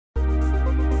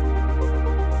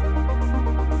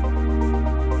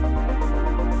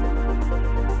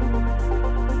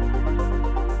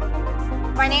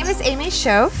My name is Aimee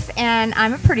Schoof, and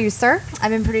I'm a producer. I've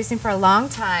been producing for a long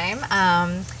time.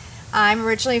 I'm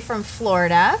originally from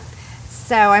Florida,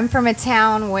 so I'm from a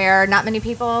town where not many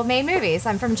people made movies.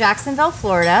 I'm from Jacksonville,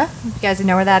 Florida. You guys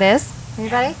know where that is?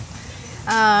 Anybody?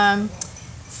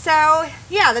 So,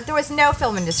 yeah, there was no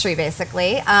film industry,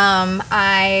 basically.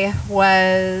 I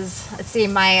was,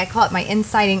 I call it my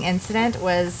inciting incident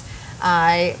was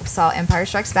I saw Empire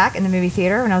Strikes Back in the movie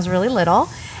theater when I was really little.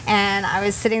 And I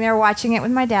was sitting there watching it with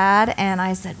my dad, and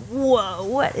I said, whoa,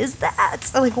 what is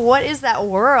that? Like, what is that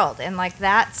world? And, like,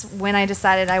 that's when I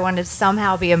decided I wanted to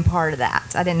somehow be a part of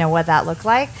that. I didn't know what that looked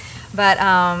like, but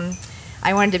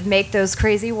I wanted to make those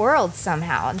crazy worlds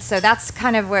somehow. And so that's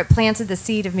kind of what planted the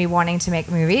seed of me wanting to make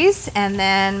movies. And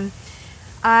then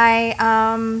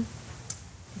I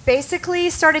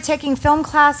basically started taking film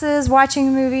classes,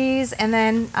 watching movies, and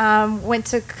then went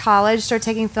to college, started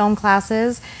taking film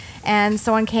classes. And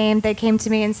they came to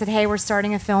me and said, hey, we're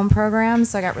starting a film program.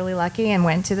 So I got really lucky and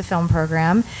went to the film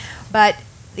program. But,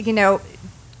 you know,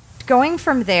 going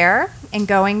from there and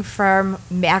going from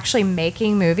actually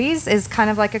making movies is kind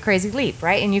of like a crazy leap,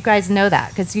 right? And you guys know that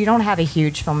because you don't have a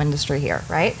huge film industry here,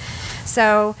 right?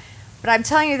 So, but I'm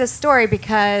telling you this story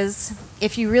because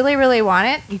if you really, really want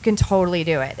it, you can totally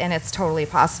do it, and it's totally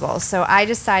possible. So I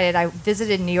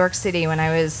visited New York City when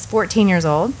I was 14 years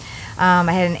old.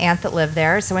 I had an aunt that lived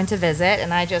there, so I went to visit,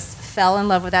 and I just fell in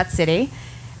love with that city.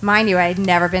 Mind you, I had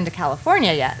never been to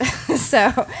California yet.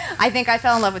 So I think I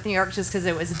fell in love with New York just because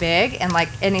it was big and like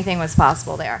anything was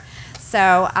possible there.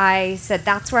 So I said,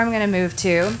 that's where I'm going to move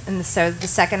to. And so the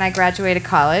second I graduated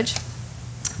college,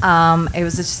 it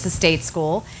was just a state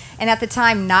school. And at the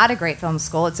time, not a great film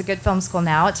school. It's a good film school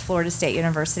now. It's Florida State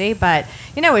University. But,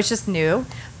 you know, it's just new.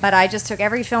 But I just took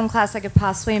every film class I could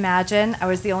possibly imagine. I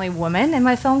was the only woman in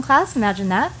my film class. Imagine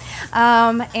that.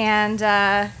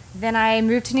 Then I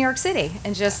moved to New York City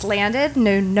and just landed,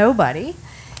 knew nobody,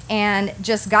 and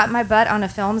just got my butt on a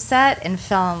film set and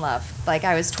fell in love. Like,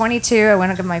 I was 22. I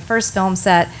went to my first film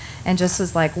set and just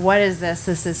was like, what is this?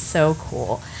 This is so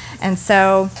cool. And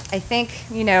so I think,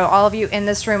 you know, all of you in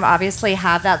this room obviously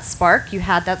have that spark. You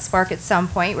had that spark at some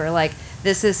point where, like,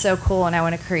 this is so cool and I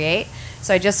want to create.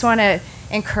 So I just want to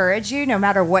encourage you, no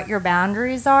matter what your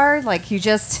boundaries are, like, you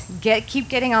just keep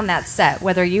getting on that set,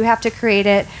 whether you have to create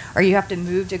it or you have to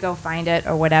move to go find it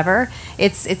or whatever.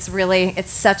 It's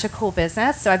such a cool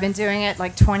business. So I've been doing it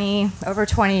like over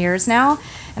 20 years now.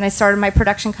 And I started my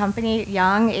production company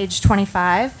young, age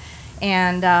 25.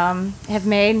 And have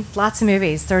made lots of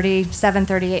movies, 37,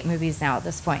 38 movies now at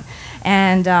this point.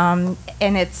 And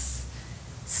it's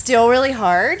still really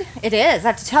hard. It is. I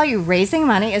have to tell you, raising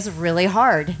money is really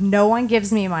hard. No one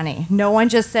gives me money. No one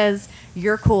just says,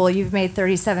 you're cool, you've made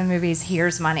 37 movies,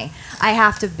 here's money. I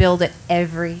have to build it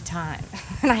every time.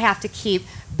 And I have to keep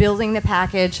building the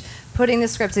package, putting the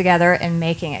script together, and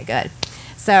making it good.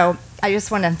 So I just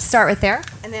want to start right there.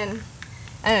 And then,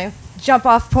 I don't know, jump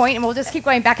off point, and we'll just keep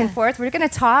going back and forth. We're going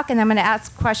to talk, and I'm going to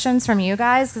ask questions from you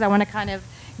guys because I want to kind of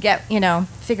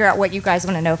figure out what you guys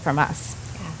want to know from us.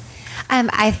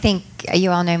 I think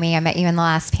you all know me. I met you in the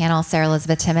last panel, Sara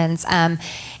Elizabeth Timmins. And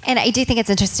I do think it's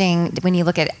interesting when you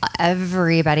look at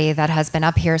everybody that has been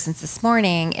up here since this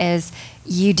morning is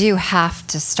you do have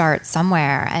to start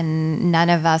somewhere, and none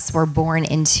of us were born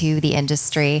into the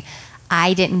industry.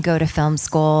 I didn't go to film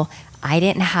school. I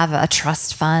didn't have a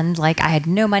trust fund. Like, I had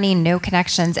no money, no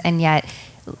connections, and yet,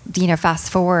 you know,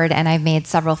 fast forward, and I've made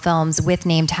several films with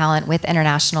name talent, with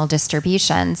international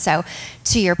distribution. So,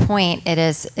 to your point, it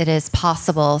is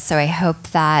possible. So I hope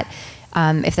that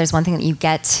if there's one thing that you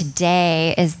get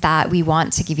today is that we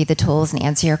want to give you the tools and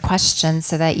answer your questions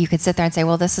so that you could sit there and say,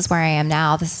 well, this is where I am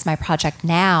now. This is my project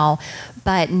now.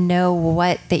 But know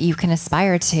what that you can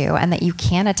aspire to, and that you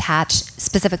can attach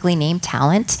specifically name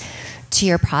talent to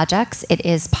your projects. It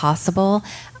is possible,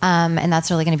 and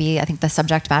that's really going to be, I think, the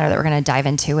subject matter that we're going to dive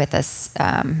into with this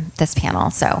this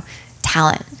panel. So,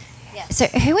 talent. Yes. So,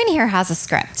 who in here has a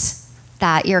script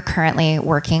that you're currently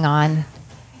working on?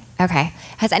 Okay.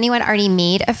 Has anyone already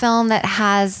made a film that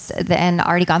has and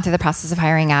already gone through the process of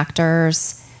hiring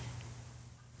actors?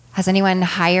 Has anyone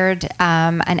hired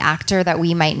an actor that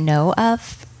we might know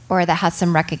of or that has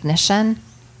some recognition?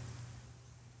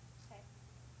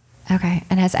 Okay.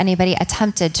 And has anybody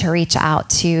attempted to reach out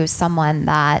to someone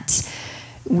that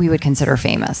we would consider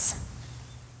famous?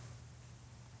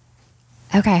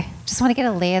 Okay. Just want to get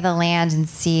a lay of the land and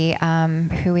see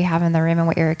who we have in the room and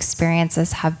what your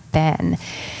experiences have been.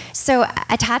 So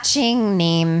attaching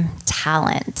name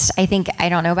talent, I think, I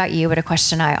don't know about you, but a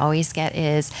question I always get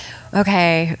is,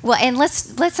 okay, well, and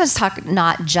let's just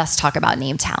not just talk about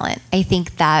name talent. I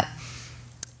think that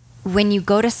when you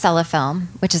go to sell a film,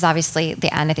 which is obviously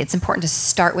the end, I think it's important to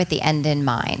start with the end in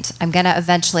mind. I'm going to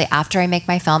eventually, after I make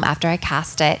my film, after I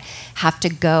cast it, have to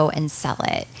go and sell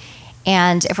it.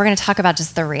 And if we're going to talk about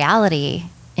just the reality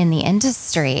in the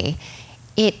industry,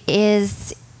 it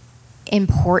is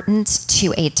important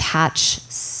to attach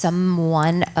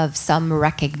someone of some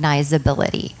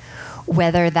recognizability,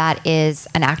 whether that is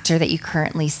an actor that you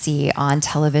currently see on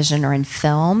television or in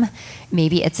film.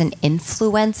 Maybe it's an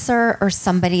influencer or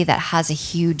somebody that has a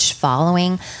huge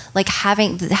following. Like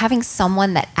having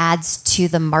someone that adds to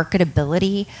the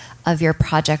marketability of your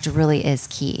project really is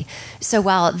key. So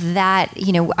while that,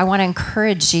 I want to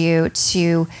encourage you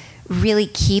to really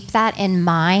keep that in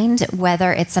mind,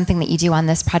 whether it's something that you do on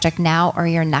this project now or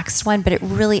your next one, but it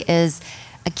really is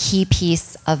a key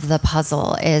piece of the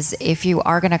puzzle. Is if you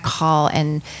are going to call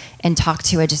and talk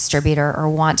to a distributor or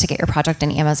want to get your project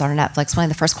on Amazon or Netflix, one of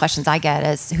the first questions I get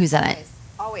is, who's in it?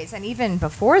 Always. And even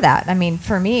before that,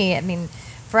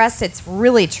 for us, it's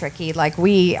really tricky. Like,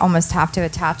 we almost have to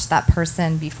attach that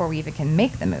person before we even can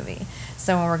make the movie.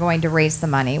 So when we're going to raise the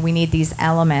money, we need these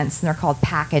elements, and they're called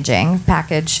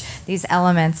package these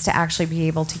elements to actually be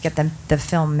able to get the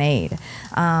film made.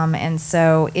 And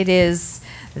so it is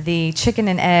the chicken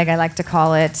and egg, I like to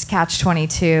call it,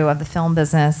 catch-22 of the film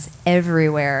business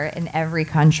everywhere in every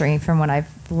country, from what I've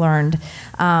learned.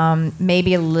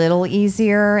 Maybe a little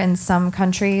easier in some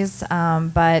countries,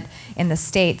 but in the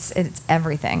States, it's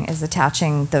everything is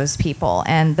attaching those people,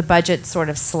 and the budget sort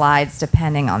of slides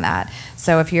depending on that.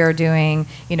 So if you're doing,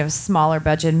 smaller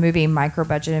budget movie, micro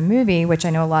budgeted movie, which I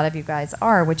know a lot of you guys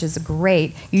are, which is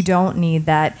great, you don't need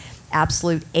that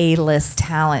absolute A-list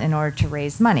talent in order to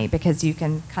raise money, because you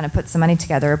can kind of put some money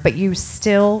together, but you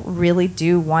still really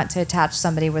do want to attach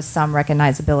somebody with some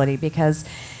recognizability, because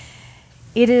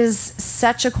it is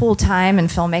such a cool time in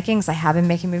filmmaking, because I have been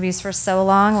making movies for so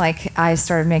long. Like, I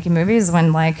started making movies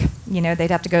when,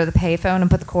 they'd have to go to the payphone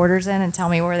and put the quarters in and tell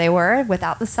me where they were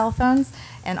without the cell phones,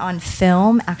 and on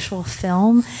film, actual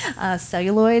film,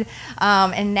 celluloid.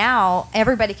 And now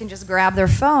everybody can just grab their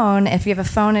phone. If you have a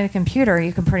phone and a computer,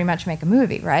 you can pretty much make a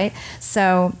movie, right?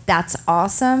 So that's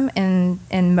awesome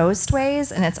in most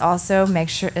ways, and it's also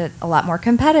makes sure it a lot more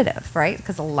competitive, right?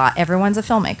 Because everyone's a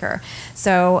filmmaker.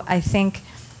 So I think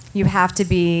you have to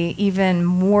be even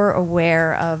more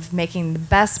aware of making the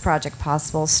best project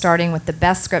possible, starting with the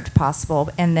best script possible,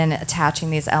 and then attaching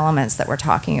these elements that we're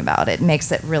talking about. It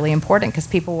makes it really important, because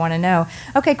people want to know,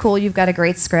 okay, cool, you've got a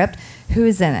great script.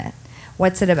 Who's in it?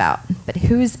 What's it about? But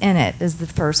who's in it is the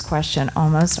first question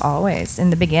almost always. In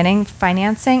the beginning,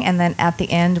 financing, and then at the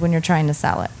end when you're trying to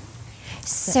sell it.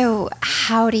 So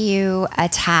how do you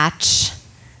attach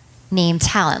name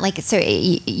talent? So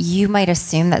you might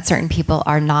assume that certain people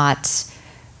are not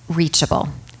reachable,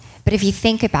 but if you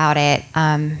think about it,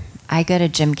 I go to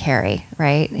Jim Carrey,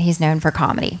 right? He's known for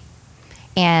comedy,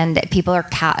 and people are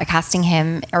casting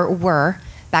him, or were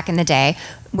back in the day,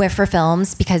 for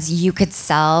films because you could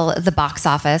sell the box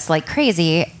office like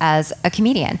crazy as a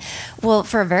comedian. Well,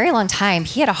 for a very long time,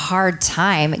 he had a hard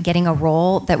time getting a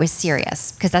role that was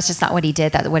serious, because that's just not what he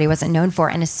did, that's what he wasn't known for,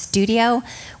 and a studio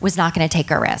was not going to take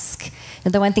a risk.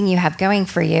 And the one thing you have going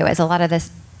for you is a lot of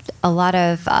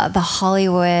the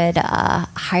Hollywood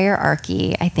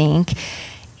hierarchy, I think,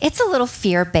 it's a little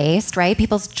fear-based, right?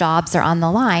 People's jobs are on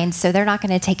the line, so they're not going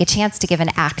to take a chance to give an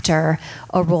actor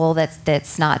a role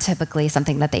that's not typically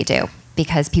something that they do,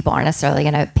 because people aren't necessarily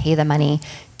going to pay the money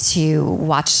to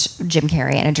watch Jim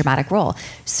Carrey in a dramatic role.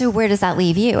 So where does that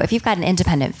leave you? If you've got an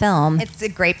independent film... It's a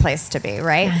great place to be,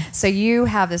 right? Yeah. So you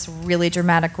have this really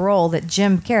dramatic role that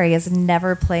Jim Carrey has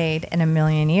never played in a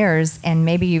million years, and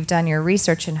maybe you've done your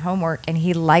research and homework, and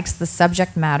he likes the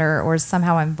subject matter or is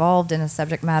somehow involved in a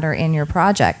subject matter in your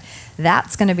project.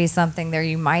 That's going to be something there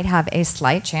you might have a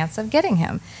slight chance of getting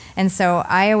him. And so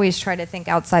I always try to think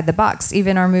outside the box.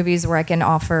 Even our movies where I can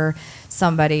offer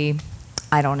somebody,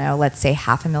 I don't know, let's say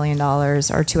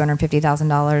 $500,000 or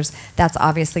 $250,000. That's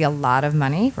obviously a lot of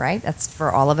money, right? That's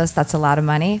for all of us, that's a lot of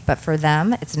money. But for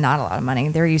them, it's not a lot of money.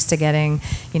 They're used to getting,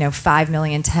 $5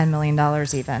 million, $10 million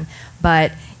even.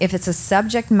 But if it's a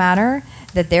subject matter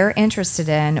that they're interested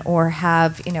in or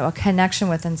have, a connection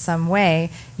with in some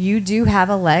way, you do have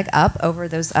a leg up over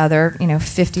those other,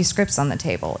 50 scripts on the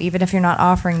table, even if you're not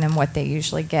offering them what they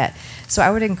usually get. So I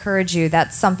would encourage you,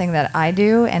 that's something that I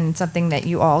do and something that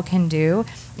you all can do.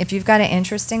 If you've got an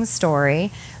interesting story,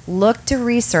 look to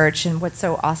research. And what's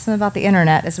so awesome about the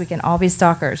internet is we can all be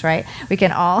stalkers, right? We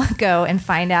can all go and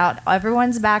find out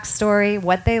everyone's backstory,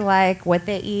 what they like, what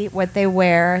they eat, what they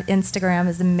wear. Instagram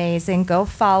is amazing. Go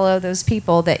follow those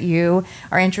people that you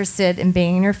are interested in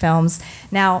being in your films.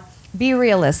 Now, be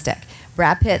realistic.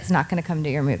 Brad Pitt's not going to come to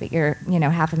your movie, your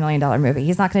 $500,000 movie.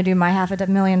 He's not going to do my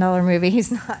 $500,000 movie.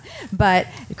 He's not. But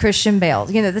Christian Bale,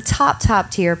 the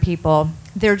top tier people,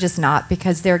 they're just not,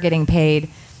 because they're getting paid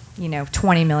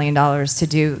 $20 million to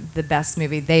do the best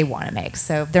movie they want to make.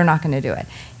 So they're not going to do it.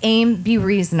 Be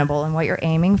reasonable in what you're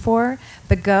aiming for,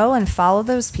 but go and follow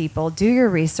those people, do your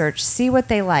research, see what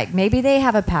they like. Maybe they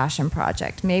have a passion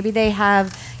project. Maybe they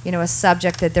have, a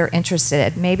subject that they're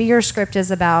interested in. Maybe your script is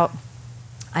about,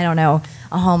 I don't know,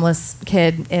 a homeless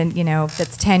kid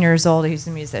that's 10 years old who's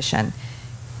a musician.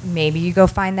 Maybe you go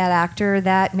find that actor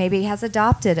that maybe has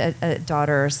adopted a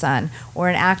daughter or son, or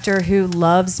an actor who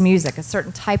loves music, a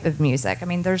certain type of music. I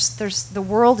mean, there's the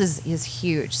world is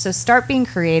huge. So start being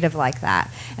creative like that.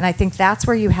 And I think that's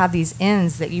where you have these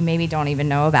ins that you maybe don't even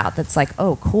know about. That's like,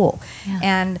 oh, cool. Yeah.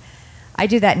 And I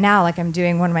do that now. Like, I'm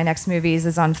doing one of my next movies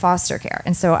is on foster care.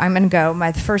 And so I'm going to go,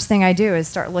 the first thing I do is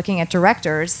start looking at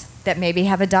directors that maybe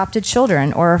have adopted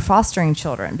children or are fostering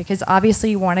children, because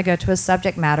obviously you want to go to a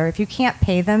subject matter. If you can't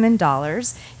pay them in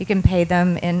dollars, you can pay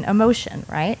them in emotion,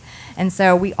 right? And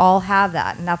so we all have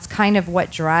that, and that's kind of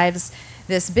what drives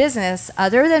this business,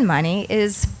 other than money,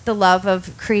 is the love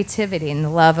of creativity and the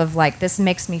love of, like, this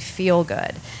makes me feel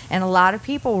good. And a lot of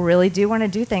people really do want to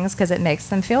do things because it makes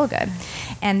them feel good.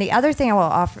 And the other thing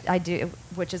I do,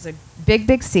 which is a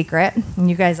big secret, and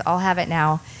you guys all have it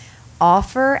now,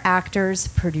 offer actors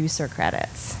producer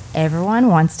credits. Everyone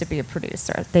wants to be a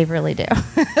producer. They really do.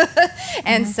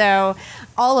 And so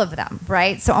all of them,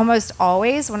 right? So almost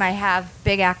always when I have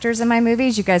big actors in my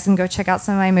movies, you guys can go check out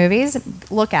some of my movies,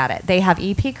 look at it. They have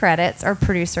EP credits or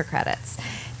producer credits.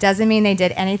 Doesn't mean they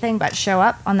did anything but show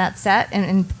up on that set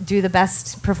and do the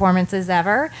best performances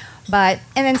ever. And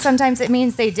then sometimes it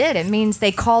means they did. It means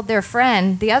they called their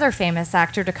friend, the other famous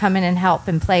actor, to come in and help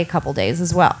and play a couple days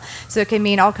as well. So it can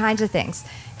mean all kinds of things.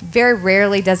 Very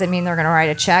rarely does it mean they're going to write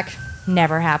a check.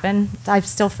 Never happened. I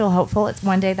still feel hopeful. It's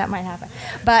one day that might happen.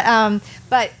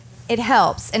 But it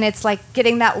helps. And it's like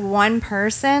getting that one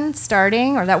person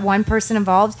starting, or that one person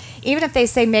involved. Even if they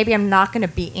say, maybe I'm not going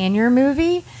to be in your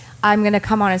movie, I'm going to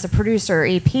come on as a producer or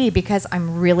EP because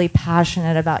I'm really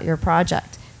passionate about your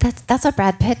project. That's what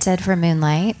Brad Pitt did for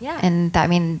Moonlight. Yeah. And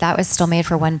that was still made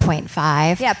for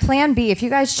 1.5. Yeah, Plan B. If you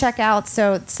guys check out,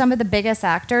 so some of the biggest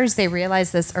actors, they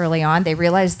realize this early on. They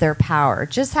realize their power.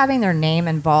 Just having their name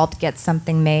involved gets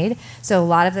something made. So a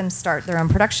lot of them start their own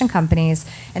production companies,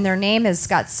 and their name has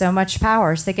got so much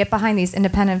power. So they get behind these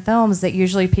independent films that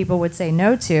usually people would say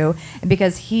no to. And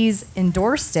because he's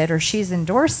endorsed it or she's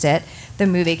endorsed it, the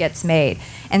movie gets made.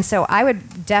 And so I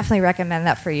would definitely recommend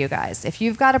that for you guys. If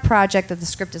you've got a project that the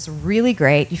script is really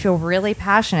great, you feel really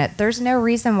passionate, there's no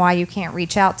reason why you can't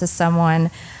reach out to someone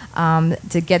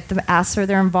to get them, ask for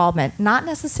their involvement. Not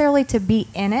necessarily to be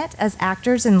in it as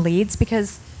actors and leads,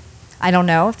 because I don't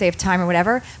know if they have time or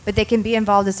whatever, but they can be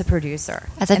involved as a producer.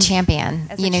 As a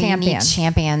champion. You need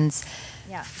champions.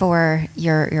 Yeah. For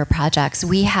your projects.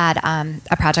 We had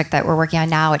a project that we're working on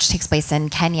now, which takes place in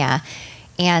Kenya.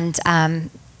 And,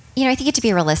 I think you have to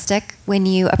be realistic when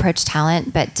you approach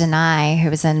talent, but Denai, who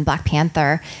was in Black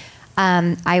Panther,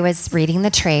 I was reading the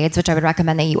trades, which I would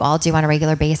recommend that you all do on a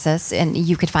regular basis, and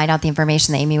you could find out the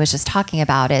information that Aimee was just talking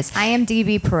about is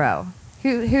IMDb Pro.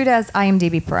 Who does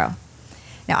IMDb Pro?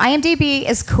 Now, IMDb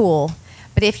is cool,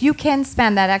 but if you can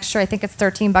spend that extra, I think it's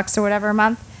 $13 or whatever a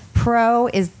month, Pro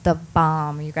is the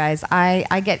bomb, you guys.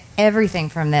 I get everything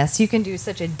from this. You can do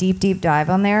such a deep dive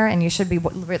on there, and you should be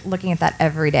looking at that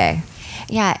every day.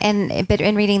 Yeah, but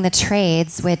in reading the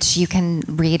trades, which you can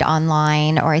read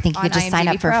online, or I think you could just sign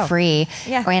up for free,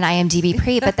 or in IMDb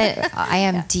Pre, but the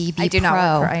IMDb Pro. I do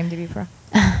not work for IMDb Pro.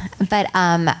 But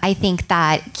I think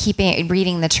that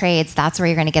reading the trades, that's where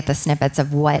you're going to get the snippets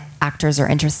of what actors are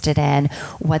interested in,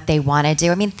 what they want to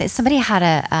do. I mean, somebody had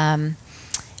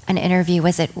an interview,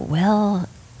 was it Will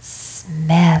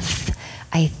Smith?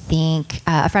 I think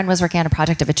a friend was working on a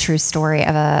project of a true story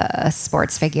of a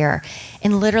sports figure.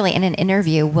 And literally in an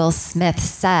interview, Will Smith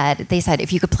they said,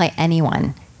 if you could play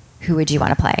anyone, who would you want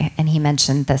to play? And he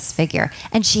mentioned this figure.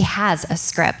 And she has a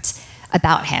script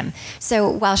about him. So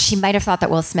while she might have thought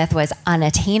that Will Smith was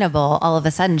unattainable, all of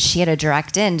a sudden she had a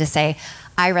direct in to say,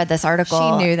 I read this article.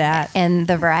 She knew that in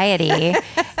the Variety,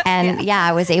 and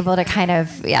I was able to kind of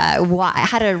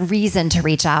had a reason to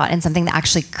reach out, and something that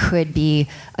actually could be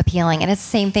appealing. And it's the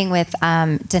same thing with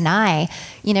Denai.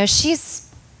 She's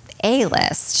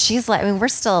A-list. She's like, we're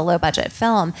still a low-budget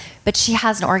film, but she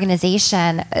has an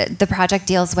organization. The project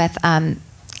deals with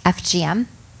FGM,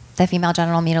 the female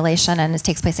genital mutilation, and it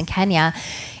takes place in Kenya.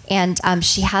 And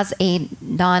she has a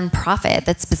nonprofit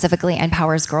that specifically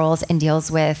empowers girls and deals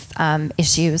with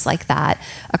issues like that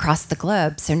across the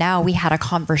globe. So now we had a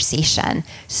conversation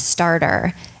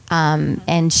starter,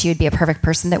 and she would be a perfect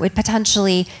person that would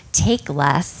potentially take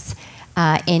less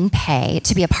in pay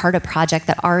to be a part of a project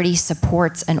that already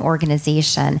supports an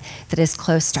organization that is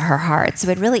close to her heart. So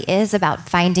it really is about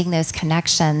finding those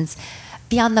connections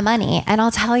beyond the money. And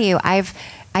I'll tell you,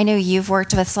 I know you've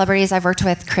worked with celebrities. I've worked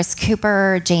with Chris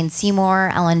Cooper, Jane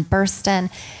Seymour, Ellen Burstyn.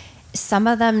 Some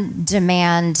of them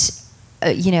demand,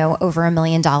 over $1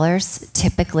 million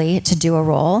typically to do a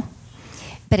role,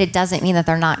 but it doesn't mean that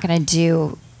they're not going to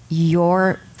do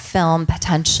your film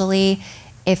potentially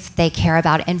if they care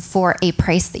about it and for a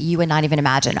price that you would not even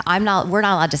imagine. We're not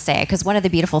allowed to say it, because one of the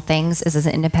beautiful things is, as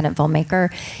an independent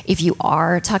filmmaker, if you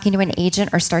are talking to an agent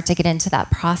or start to get into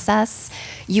that process,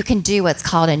 you can do what's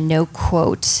called a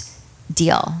no-quote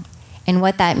deal. And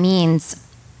what that means,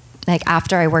 like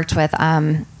after I worked with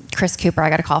Chris Cooper, I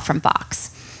got a call from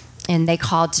Fox. And they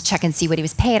called to check and see what he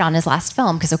was paid on his last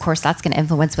film, because of course that's going to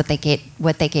influence what they get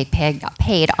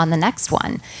paid on the next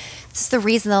one. It's the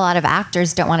reason a lot of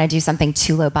actors don't want to do something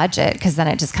too low budget, because then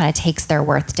it just kind of takes their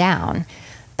worth down.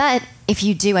 But if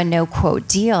you do a no-quote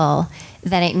deal,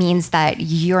 then it means that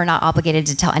you're not obligated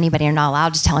to tell anybody, you're not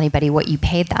allowed to tell anybody what you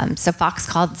paid them. So Fox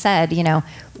called and said,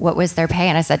 what was their pay?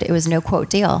 And I said, it was a no-quote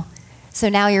deal. So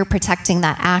now you're protecting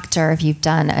that actor if you've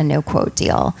done a no-quote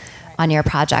deal on your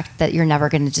project, that you're never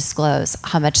going to disclose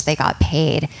how much they got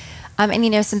paid. And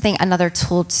another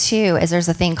tool too is there's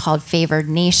a thing called favored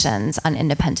nations on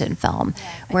independent film.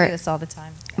 Yeah, I do this all the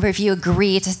time. Where if you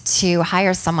agree to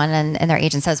hire someone and their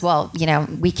agent says, well,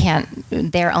 we can't,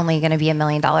 they're only going to be $1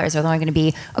 million, or they're only going to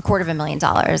be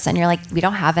 $250,000. And you're like, we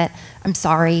don't have it. I'm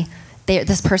sorry.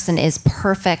 This person is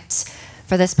perfect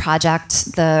for this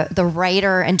project. The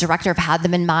writer and director have had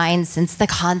them in mind since the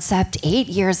concept 8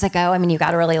 years ago. I mean, you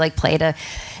got to really play to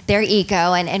their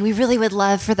ego, and we really would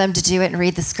love for them to do it and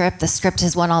read the script. The script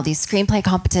has won all these screenplay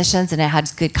competitions, and it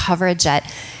had good coverage at,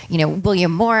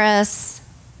 William Morris.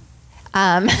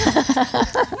 Where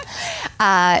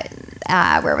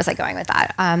was I going with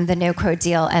that? The no-quote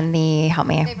deal and the, help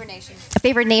me. Favored nations.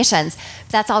 Favored nations.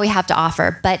 That's all we have to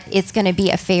offer, but it's going to be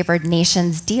a favored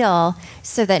nations deal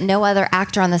so that no other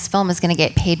actor on this film is going to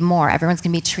get paid more. Everyone's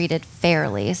going to be treated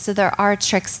fairly. So there are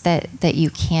tricks that you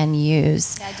can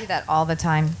use. Yeah, I do that all the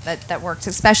time. That works,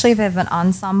 especially if you have an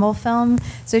ensemble film.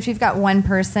 So if you've got one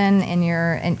person in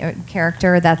your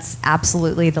character that's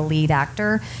absolutely the lead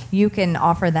actor, you can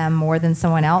offer them more than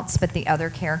someone else, but the other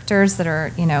characters that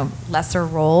are, lesser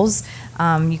roles,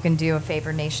 you can do a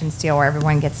favored nations deal where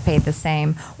everyone gets paid the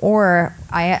same. Or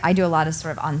I do a lot of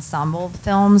sort of ensemble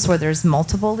films where there's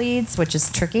multiple leads, which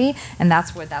is tricky, and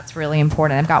that's really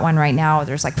important. I've got one right now where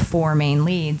there's 4 main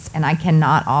leads, and I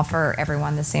cannot offer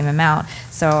everyone the same amount.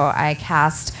 So I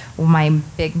cast my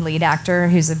big lead actor,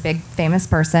 who's a big famous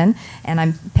person, and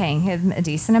I'm paying him a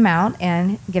decent amount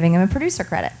and giving him a producer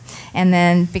credit. And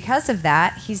then because of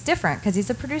that, he's different because he's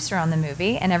a producer on the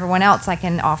movie, and everyone else I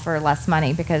can offer less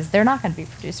money because they're not going to be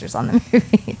producers on the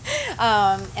movie.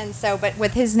 But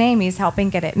with his name, he's helping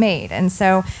get it made. And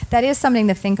so that is something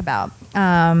to think about.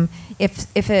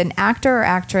 If an actor or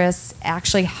actress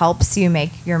actually helps you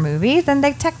make your movie, then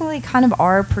they technically kind of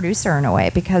are a producer in a way,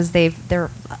 because they're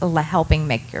helping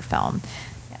make your film.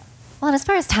 Well, and as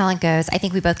far as talent goes, I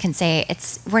think we both can say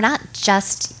we're not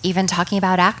just even talking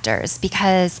about actors,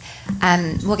 because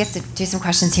we'll get to do some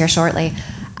questions here shortly,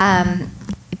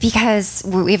 because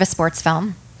we have a sports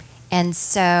film, and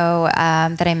so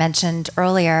that I mentioned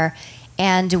earlier,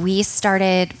 and we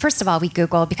started, first of all, we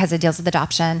Googled, because it deals with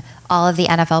adoption, all of the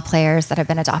NFL players that have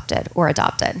been adopted or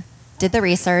adopted. Did the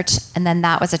research, and then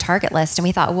that was a target list, and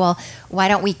we thought, well, why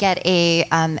don't we get a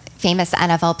famous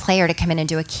NFL player to come in and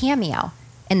do a cameo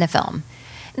in the film?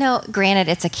 Now, granted,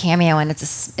 it's a cameo, and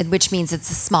which means it's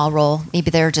a small role.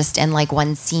 Maybe they're just in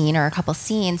one scene or a couple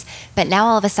scenes. But now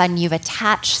all of a sudden, you've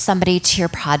attached somebody to your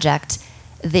project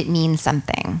that means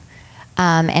something,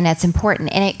 and it's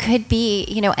important. And it could be,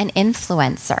 an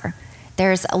influencer.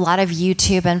 There's a lot of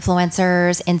YouTube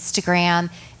influencers,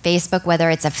 Instagram, Facebook, whether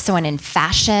it's someone in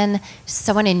fashion,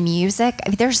 someone in music. I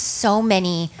mean, there's so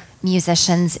many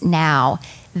musicians now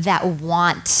that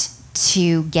want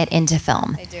to get into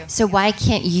film. They do. So why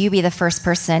can't you be the first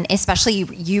person, especially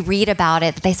you read about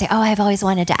it, they say, oh, I've always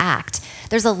wanted to act.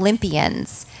 There's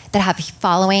Olympians that have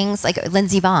followings, like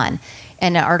Lindsey Vonn.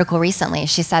 In an article recently,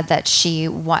 she said that she's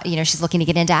looking to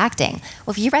get into acting.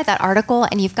 Well, if you read that article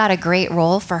and you've got a great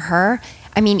role for her,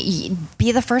 I mean,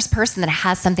 be the first person that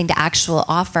has something to actual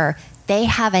offer. they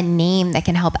have a name that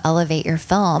can help elevate your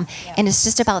film. Yeah. And it's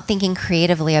just about thinking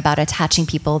creatively about attaching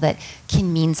people that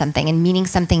can mean something. And meaning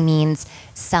something means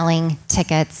selling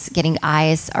tickets, getting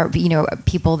eyes, or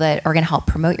people that are going to help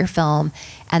promote your film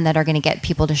and that are going to get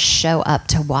people to show up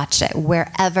to watch it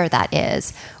wherever that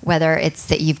is. Whether it's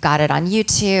that you've got it on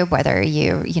YouTube, whether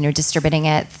you're distributing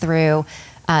it through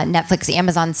Netflix,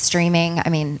 Amazon streaming. I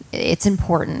mean, it's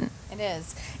important. It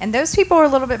is. And those people are a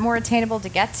little bit more attainable to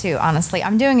get to, honestly.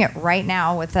 I'm doing it right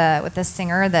now with a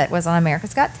singer that was on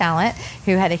America's Got Talent,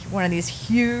 who had one of these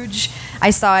huge,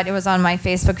 I saw it was on my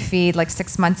Facebook feed like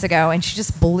 6 months ago, and she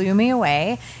just blew me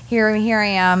away. Here I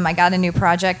am. I got a new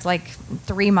project like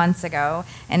 3 months ago,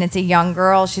 and it's a young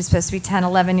girl. She's supposed to be 10,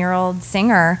 11-year-old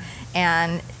singer,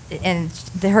 and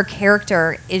her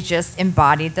character is just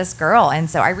embodied this girl. And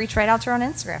so I reached right out to her on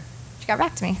Instagram. She got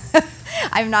back to me.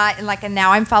 I'm not and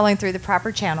now I'm following through the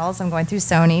proper channels. I'm going through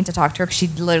Sony to talk to her. She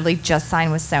literally just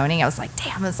signed with Sony. I was like,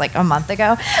 damn, it was like a month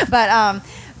ago. But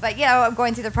I'm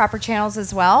going through the proper channels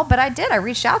as well. But I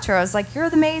reached out to her. I was like, you're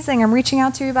amazing. I'm reaching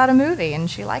out to you about a movie, and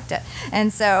she liked it.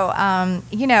 And so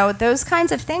those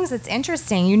kinds of things. It's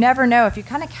interesting. You never know if you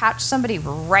kind of catch somebody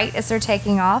right as they're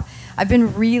taking off. I've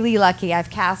been really lucky. I've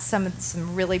cast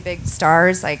some really big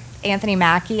stars, like Anthony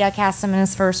Mackie. I cast him in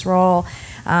his first role.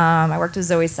 I worked with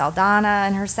Zoe Saldana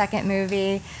in her second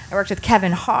movie. I worked with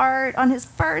Kevin Hart on his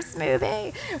first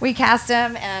movie. We cast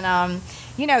him, and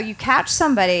you catch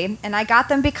somebody, and I got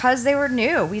them because they were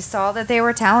new. We saw that they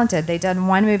were talented. They'd done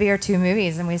 1 movie or 2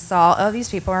 movies, and we saw, oh, these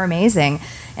people are amazing.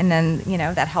 And then,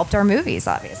 that helped our movies,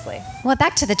 obviously. Well,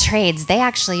 back to the trades, they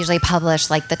actually usually publish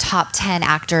like the top 10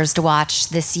 actors to watch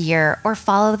this year, or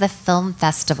follow the film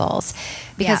festivals.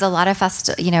 Because a lot of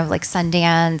like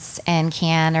Sundance and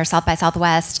Cannes or South by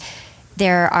Southwest,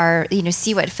 there are,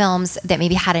 see what films that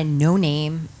maybe had a no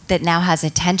name that now has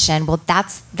attention. Well,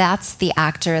 that's the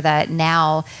actor that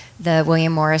now the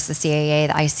William Morris, the CAA,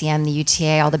 the ICM, the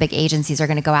UTA, all the big agencies are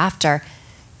going to go after.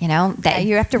 That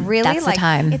you have to really that's the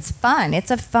time. It's fun.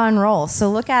 It's a fun role. So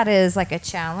look at it as like a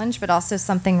challenge, but also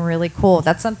something really cool.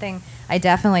 That's something I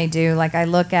definitely do. Like I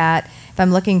look at, if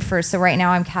I'm looking for, so right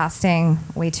now I'm casting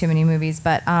way too many movies,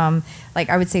 but like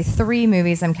I would say 3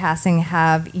 movies I'm casting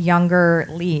have younger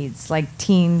leads, like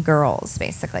teen girls,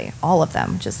 basically. All of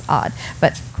them, which is odd,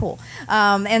 but cool.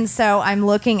 And so I'm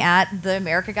looking at the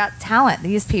America Got Talent,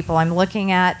 these people. I'm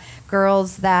looking at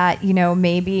girls that,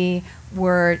 maybe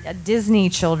were Disney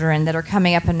children that are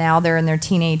coming up, and now they're in their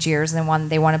teenage years, and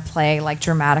they want to play like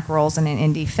dramatic roles in an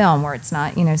indie film where it's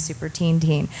not super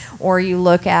teen. Or you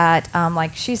look at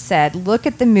like she said, look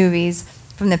at the movies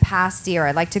from the past year.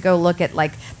 I'd like to go look at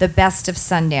like the best of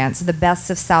Sundance, the best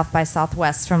of South by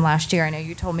Southwest from last year. I know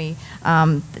you told me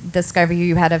Discovery,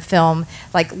 you had a film.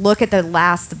 Like look at the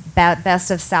last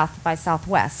best of South by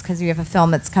Southwest, because you have a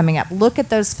film that's coming up. Look at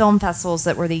those film festivals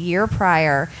that were the year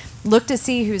prior. Look to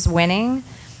see who's winning,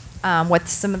 what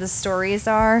some of the stories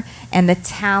are, and the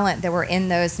talent that were in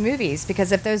those movies.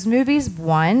 Because if those movies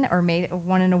won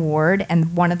an award,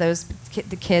 and one of those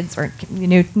the kids or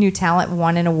new talent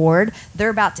won an award,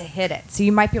 they're about to hit it. So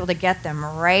you might be able to get them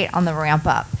right on the ramp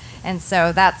up. And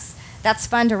so that's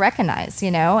fun to recognize,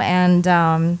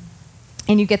 and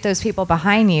you get those people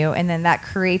behind you, and then that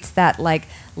creates that like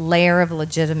layer of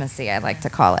legitimacy, I like to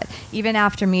call it. Even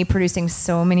after me producing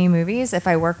so many movies, if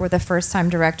I work with a first-time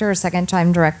director or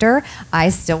second-time director,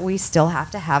 we still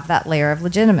have to have that layer of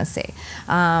legitimacy.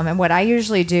 And what I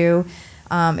usually do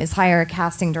is hire a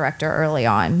casting director early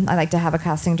on. I like to have a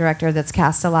casting director that's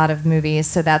cast a lot of movies,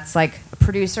 so that's like a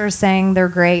producer saying they're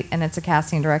great, and it's a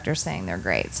casting director saying they're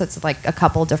great. So it's like a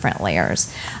couple different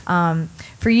layers.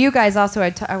 For you guys also,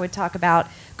 I would talk about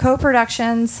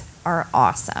co-productions are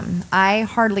awesome. I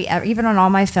hardly ever, even on all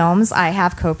my films, I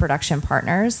have co-production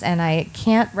partners, and I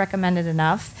can't recommend it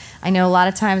enough. I know a lot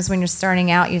of times when you're starting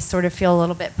out, you sort of feel a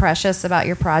little bit precious about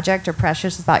your project or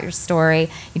precious about your story.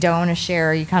 You don't want to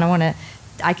share. You kind of want to,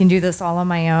 I can do this all on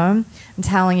my own. I'm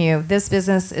telling you, this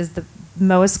business is the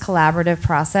most collaborative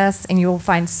process, and you will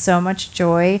find so much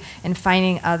joy in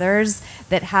finding others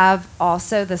that have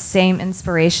also the same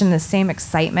inspiration, the same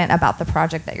excitement about the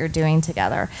project that you're doing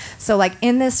together. So like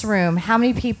in this room, how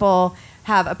many people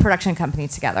have a production company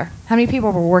together? How many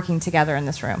people were working together in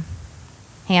this room?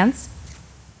 Hands?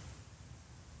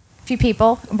 A few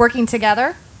people working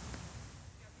together?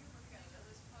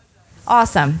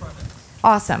 Awesome.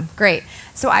 Awesome. Great.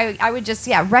 So I would just,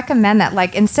 recommend that.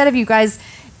 Like, instead of you guys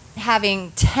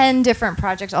having 10 different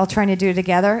projects all trying to do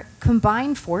together,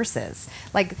 combine forces.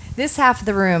 Like this half of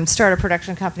the room, start a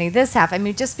production company, this half. I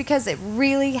mean, just because it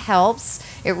really helps,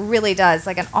 it really does.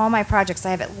 Like in all my projects, I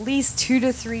have at least 2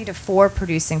 to 3 to 4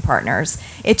 producing partners.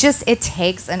 It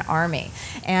takes an army.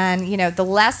 And, you know,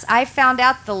 I found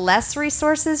out the less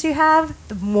resources you have,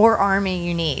 the more army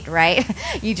you need, right?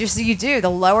 You do. The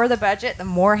lower the budget, the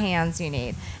more hands you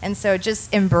need. And so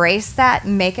just embrace that,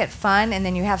 make it fun, and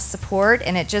then you have support,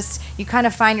 and you kind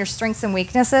of find your strengths and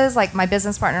weaknesses. Like my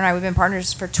business partner and I, we've been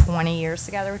partners for 20 years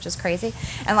together, which is crazy.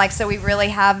 And like, so we really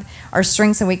have our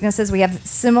strengths and weaknesses. We have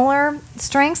similar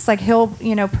strengths. Like he'll,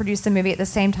 you know, produce a movie at the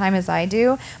same time as I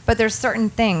do, but there's certain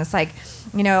things like,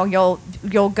 you know,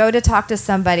 you'll go to talk to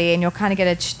somebody and you'll kind of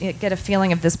get a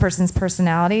feeling of this person's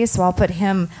personality. So I'll put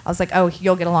him. I was like, oh,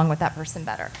 you'll get along with that person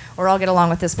better, or I'll get along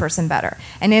with this person better.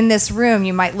 And in this room,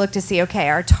 you might look to see, okay,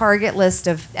 our target list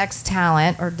of X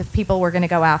talent, or the people we're going to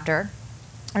go after,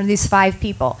 are these 5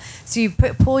 people. So you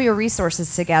pull your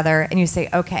resources together and you say,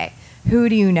 okay, who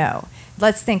do you know?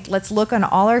 Let's look on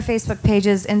all our Facebook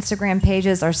pages, Instagram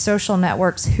pages, our social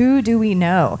networks. Who do we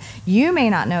know? You may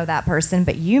not know that person,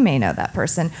 but you may know that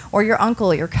person. Or your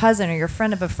uncle, or your cousin, or your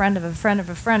friend of a friend of a friend of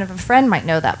a friend of a friend might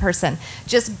know that person.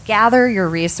 Just gather your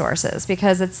resources,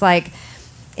 because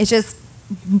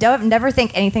never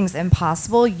think anything's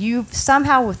impossible. You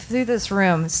somehow, through this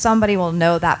room, somebody will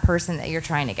know that person that you're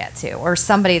trying to get to, or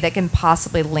somebody that can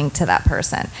possibly link to that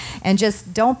person. And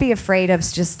just don't be afraid of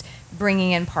just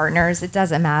bringing in partners. It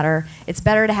doesn't matter. It's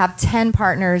better to have 10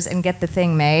 partners and get the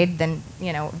thing made than,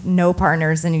 you know, no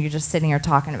partners and you're just sitting here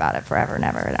talking about it forever and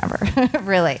ever and ever.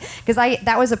 Really. Because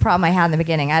that was a problem I had in the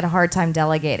beginning. I had a hard time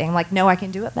delegating. I'm like, no, I can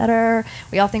do it better.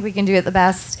 We all think we can do it the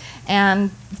best.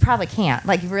 And you probably can't.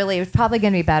 Like, really, it's probably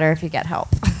going to be better if you get help.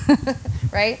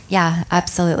 Right? Yeah,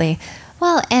 absolutely.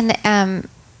 Well, and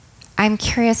I'm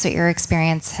curious what your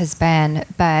experience has been,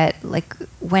 but like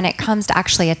when it comes to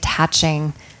actually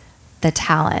attaching the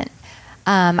talent,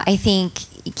 I think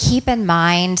keep in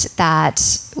mind that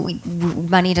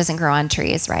money doesn't grow on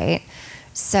trees, right?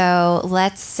 So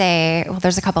let's say, well,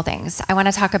 there's a couple things. I want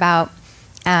to talk about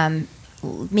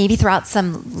maybe throw out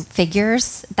some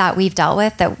figures that we've dealt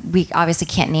with that we obviously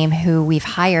can't name who we've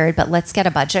hired, but let's get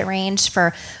a budget range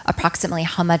for approximately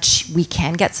how much we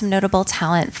can get some notable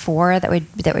talent for that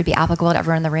would be applicable to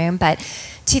everyone in the room. But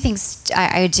 2 things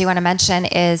I do want to mention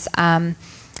is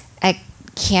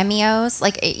cameos.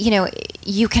 Like, you know,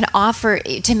 you can offer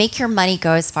to make your money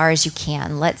go as far as you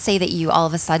can. Let's say that you all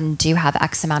of a sudden do have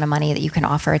X amount of money that you can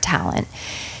offer a talent,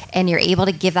 and you're able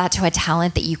to give that to a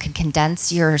talent that you can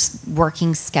condense your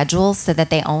working schedule so that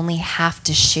they only have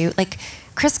to shoot. Like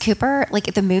Chris Cooper,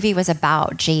 like the movie was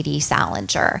about J.D.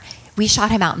 Salinger. We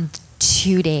shot him out in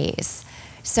 2 days.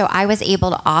 So I was able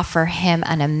to offer him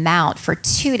an amount for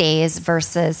 2 days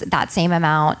versus that same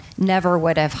amount never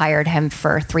would have hired him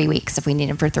for 3 weeks if we need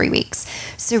him for 3 weeks.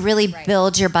 So really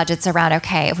build your budgets around,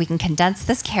 okay, if we can condense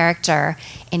this character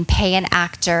and pay an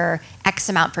actor X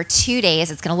amount for 2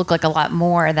 days, it's going to look like a lot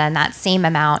more than that same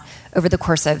amount over the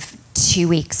course of 2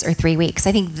 weeks or 3 weeks.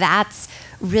 I think that's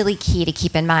really key to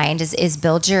keep in mind is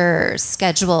build your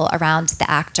schedule around the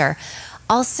actor.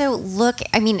 Also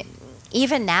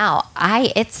even now,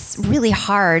 it's really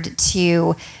hard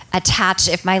to attach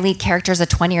if my lead character is a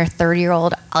 20 or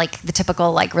 30-year-old, like the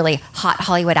typical, like really hot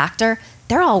Hollywood actor.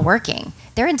 They're all working.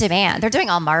 They're in demand. They're doing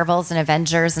all Marvels and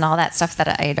Avengers and all that stuff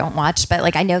that I don't watch, but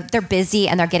like I know they're busy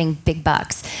and they're getting big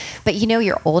bucks. But you know,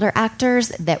 your older actors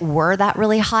that were that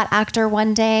really hot actor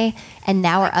one day and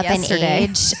now are up yesterday. In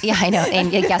age. Yeah, I know.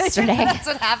 And yesterday. That's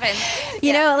what happened.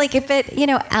 You know, like if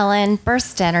Ellen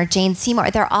Burstyn or Jane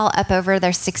Seymour, they're all up over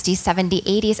their 60s, 70s,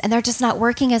 80s, and they're just not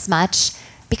working as much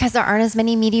because there aren't as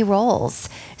many meaty roles.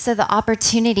 So the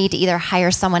opportunity to either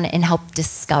hire someone and help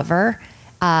discover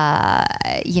a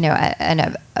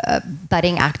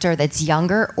budding actor that's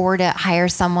younger, or to hire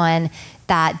someone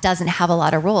that doesn't have a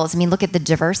lot of roles. I mean, look at the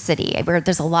diversity.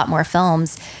 There's a lot more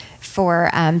films for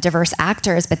diverse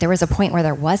actors, but there was a point where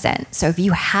there wasn't. So if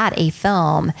you had a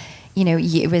film, you know,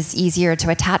 it was easier to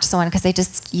attach someone because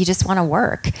you just want to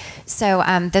work. So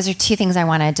those are 2 things I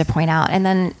wanted to point out. And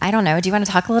then, I don't know, do you want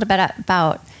to talk a little bit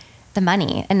about the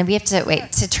money? And we have to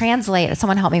wait to translate.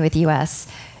 Someone help me with US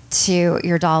to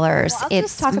your dollars. Well,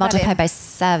 it's multiplied by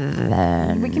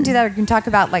 7. We can do that. We can talk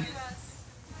about like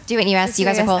do it in US. You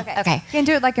guys are cool. Okay. You can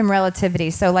do it like in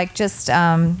relativity. So like just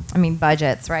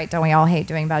budgets, right? Don't we all hate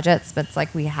doing budgets? But it's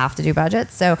like we have to do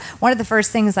budgets. So one of the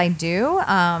first things I do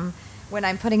when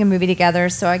I'm putting a movie together,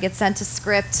 so I get sent a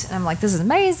script and I'm like, this is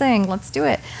amazing. Let's do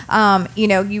it.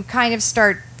 You kind of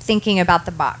start thinking about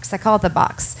the box. I call it the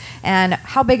box. And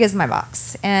how big is my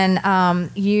box?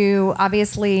 And you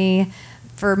obviously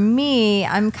for me,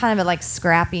 I'm kind of a like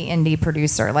scrappy indie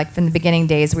producer. Like from the beginning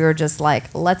days, we were just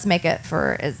like, let's make it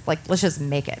let's just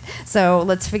make it. So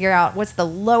let's figure out what's the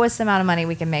lowest amount of money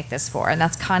we can make this for. And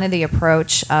that's kind of the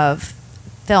approach of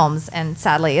films, and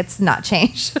sadly it's not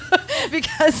changed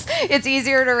because it's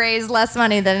easier to raise less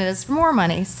money than it is for more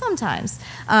money sometimes,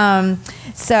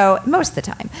 so most of the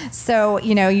time. So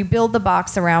you build the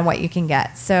box around what you can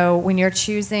get. So when you're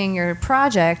choosing your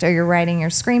project or you're writing your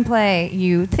screenplay,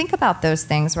 you think about those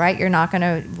things, right? You're not going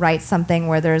to write something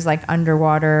where there's like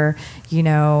underwater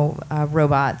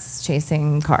robots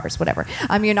chasing cars, whatever.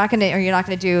 You're not going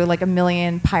to do like a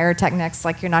million pyrotechnics.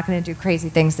 Like you're not going to do crazy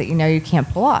things that you can't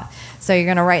pull off. So you're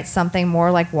going to write something more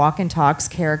like walk and talks,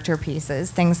 character pieces,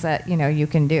 things that you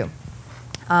can do.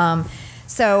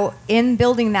 So in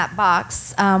building that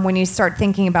box, when you start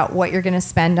thinking about what you're going to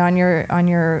spend on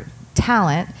your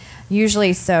talent,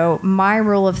 usually, so my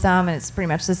rule of thumb, and it's pretty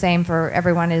much the same for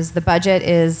everyone, is the budget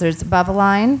is there's above the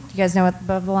line. You guys know what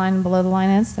above the line and below the line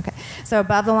is? Okay. So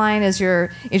above the line is your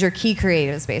key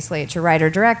creatives, basically. It's your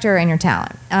writer, director, and your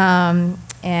talent.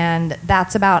 And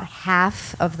that's about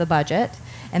half of the budget,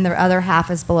 and the other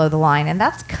half is below the line. And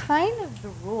that's kind of the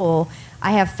rule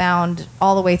I have found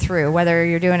all the way through, whether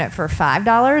you're doing it for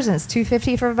 $5 and it's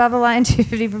 $250 for above the line,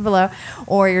 $250 for below,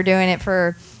 or you're doing it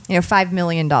for $5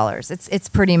 million. It's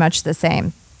pretty much the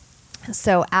same.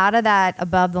 So out of that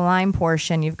above the line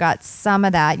portion, you've got some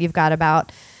of that. You've got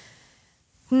about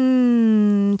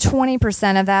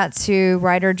 20% of that to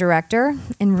writer director,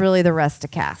 and really the rest to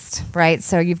cast, right?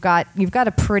 So you've got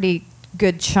a pretty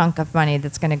good chunk of money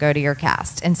that's going to go to your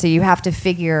cast, and so you have to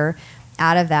figure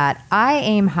out of that. I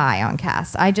aim high on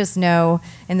cast. I just know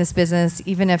in this business,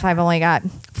 even if I've only got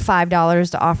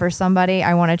 $5 to offer somebody,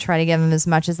 I want to try to give them as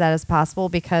much as that as possible,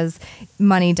 because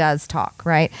money does talk,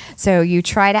 right? So you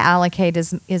try to allocate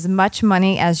as much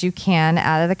money as you can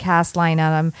out of the cast line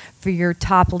item for your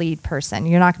top lead person.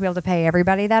 You're not going to be able to pay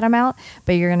everybody that amount,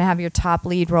 but you're going to have your top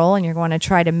lead role, and you're going to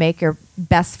try to make your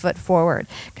best foot forward.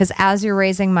 Because as you're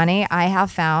raising money, I have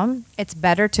found it's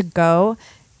better to go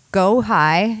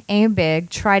high, aim big,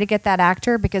 try to get that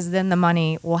actor, because then the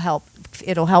money will help.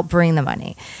 It'll help bring the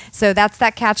money. So that's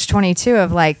that catch-22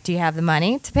 of like, do you have the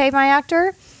money to pay my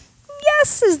actor?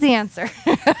 Yes is the answer.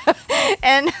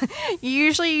 And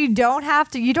usually you don't have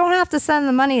to send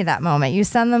the money at that moment. You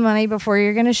send the money before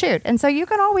you're going to shoot. And so you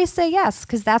can always say yes,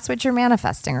 because that's what you're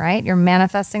manifesting, right? You're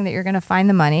manifesting that you're going to find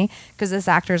the money, because this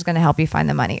actor is going to help you find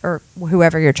the money, or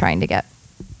whoever you're trying to get.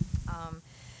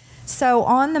 So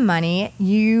on the money,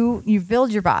 you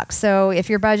build your box. So if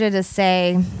your budget is,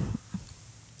 say,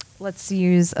 let's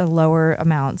use a lower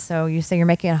amount. So you say you're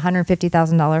making a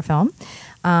 $150,000 film,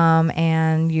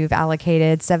 and you've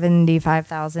allocated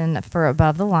 $75,000 for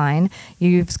above the line.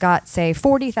 You've got, say,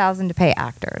 $40,000 to pay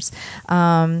actors.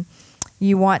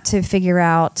 You want to figure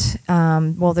out,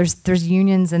 well, there's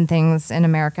unions and things in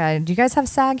America. Do you guys have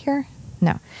SAG here?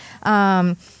 No.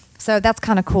 So that's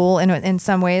kind of cool in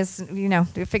some ways,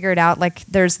 to figure it out. Like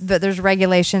there's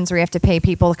regulations where you have to pay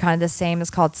people kind of the same. It's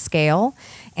called scale.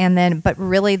 But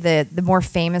really the more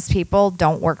famous people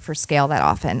don't work for scale that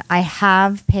often. I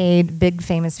have paid big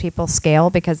famous people scale,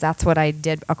 because that's what I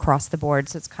did across the board.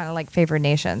 So it's kind of like favored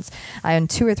nations. In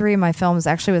 2 or 3 of my films,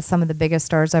 actually with some of the biggest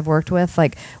stars I've worked with,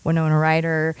 like Winona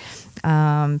Ryder,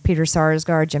 Peter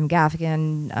Sarsgaard, Jim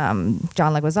Gaffigan,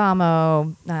 John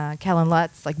Leguizamo, Kellen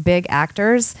Lutz, like big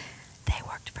actors, they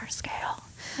worked for scale.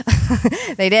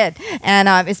 They did.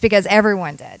 And it's because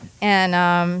everyone did.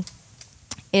 And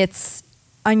it's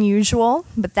unusual,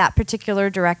 but that particular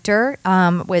director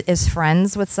is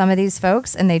friends with some of these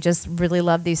folks, and they just really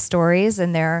love these stories.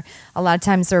 And a lot of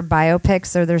times they're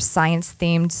biopics, or they're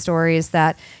science-themed stories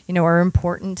that are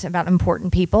important, about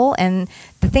important people. And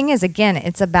the thing is, again,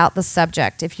 it's about the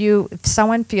subject. If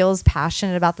someone feels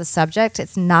passionate about the subject,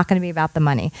 it's not going to be about the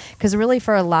money, because really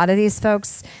for a lot of these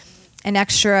folks, an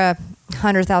extra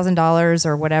 $100,000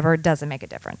 or whatever doesn't make a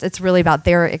difference. It's really about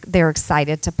they're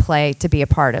excited to play, to be a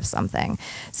part of something.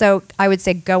 So I would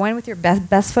say go in with your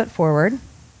best foot forward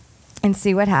and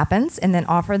see what happens, and then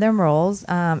offer them roles,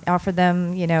 offer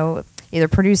them either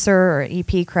producer or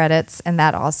EP credits, and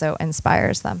that also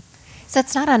inspires them. So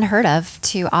it's not unheard of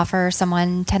to offer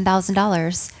someone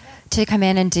 $10,000 to come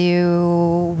in and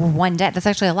do one day. That's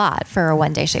actually a lot for a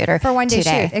one-day shoot, or for one day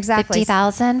shoot, exactly.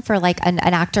 $50,000 for like an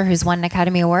actor who's won an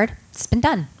Academy Award. It's been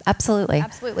done. Absolutely.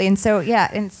 And so,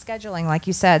 in scheduling, like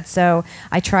you said, so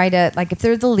I try to, like, if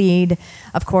they're the lead,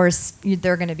 of course,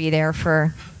 they're going to be there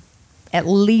for at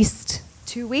least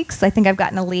 2 weeks. I think I've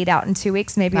gotten a lead out in 2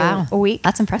 weeks, maybe Wow. a week.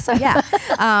 That's impressive. Yeah,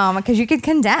 because you can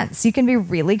condense. You can be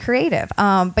really creative.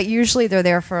 But usually they're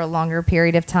there for a longer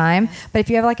period of time. But if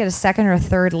you have like a second or a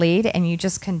third lead and you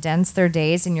just condense their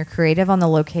days and you're creative on the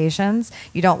locations,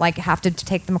 you don't like have to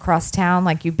take them across town.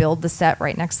 Like you build the set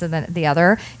right next to the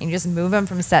other and you just move them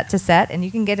from set to set, and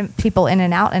you can get people in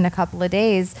and out in a couple of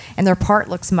days and their part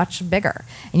looks much bigger.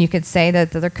 And you could say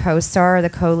that they're the co-star or the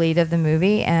co-lead of the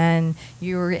movie, and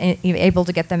you're able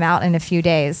to get them out in a few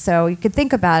days. So you could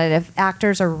think about it, if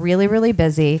actors are really, really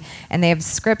busy and they have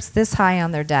scripts this high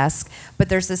on their desk, but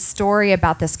there's this story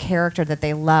about this character that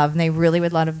they love and they really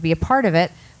would love to be a part of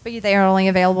it, but they are only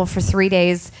available for 3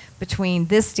 days between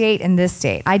this date and this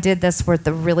date. I did this with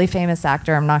the really famous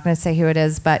actor. I'm not going to say who it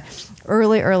is, but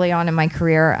early on in my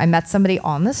career, I met somebody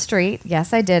on the street.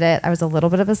 Yes, I did it. I was a little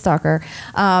bit of a stalker,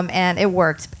 and it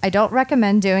worked. I don't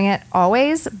recommend doing it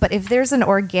always, but if there's an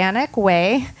organic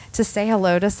way to say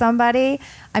hello to somebody,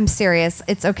 I'm serious.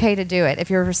 It's okay to do it if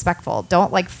you're respectful.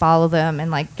 Don't like follow them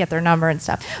and like get their number and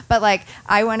stuff. But like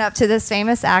I went up to this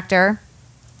famous actor.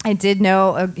 I did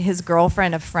know his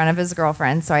girlfriend, a friend of his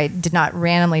girlfriend, so I did not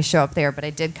randomly show up there, but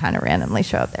I did kind of randomly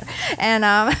show up there. And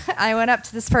I went up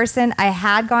to this person. I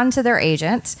had gone to their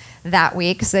agent that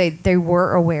week, so they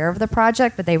were aware of the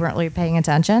project, but they weren't really paying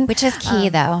attention. Which is key,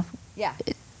 though. Yeah.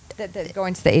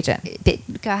 Going to the agent.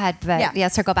 Go ahead, but yeah,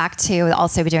 circle back to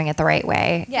also doing it the right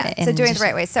way. Yeah, so doing it the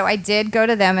right way. So I did go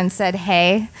to them and said,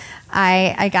 hey,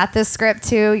 I got this script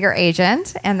to your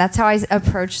agent, and that's how I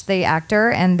approached the actor,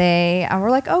 and they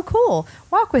were like, oh, cool,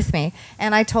 walk with me.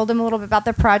 And I told them a little bit about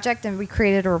the project, and we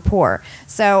created a rapport.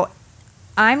 So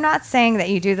I'm not saying that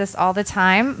you do this all the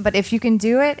time, but if you can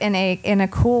do it in a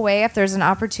cool way, if there's an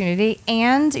opportunity,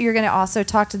 and you're going to also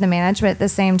talk to the management at the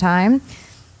same time,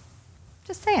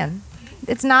 just saying,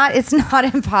 it's not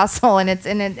impossible, and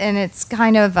it's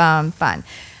kind of fun.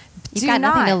 You've got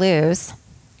nothing to lose.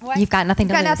 What? You've got nothing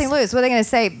to lose. You've got nothing to lose. What are they going to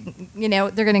say? You know,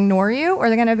 they're going to ignore you, or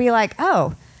they're going to be like,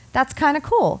 oh, that's kind of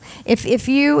cool.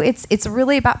 It's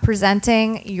really about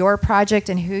presenting your project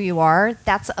and who you are.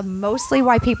 That's mostly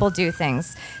why people do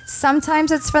things.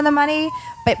 Sometimes it's for the money,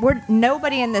 but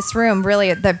nobody in this room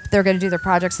really, they're going to do their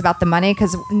projects about the money,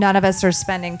 because none of us are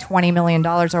spending $20 million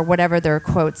or whatever their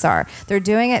quotes are. They're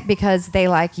doing it because they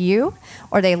like you,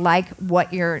 or they like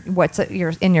what's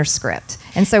in your script.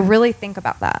 And so really think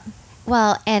about that.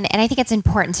 Well, and I think it's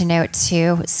important to note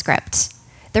too, script.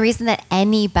 The reason that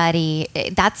anybody,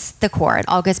 that's the core. It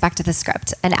all goes back to the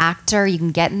script. An actor, you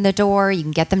can get in the door, you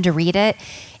can get them to read it.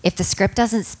 If the script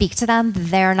doesn't speak to them,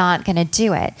 they're not going to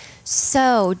do it.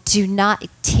 So do not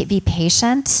be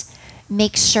patient.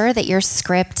 Make sure that your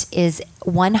script is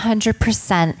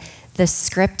 100% the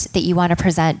script that you want to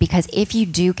present, because if you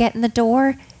do get in the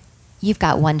door, you've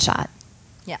got one shot.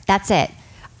 Yeah. That's it.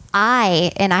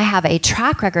 I have a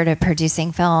track record of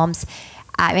producing films.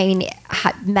 I mean,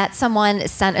 met someone,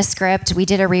 sent a script, we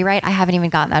did a rewrite. I haven't even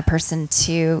gotten that person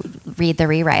to read the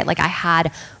rewrite. Like, I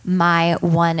had my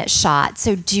one shot.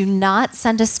 So do not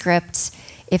send a script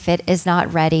if it is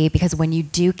not ready, because when you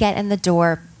do get in the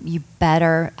door, you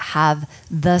better have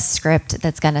the script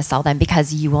that's going to sell them,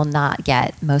 because you will not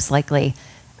get, most likely,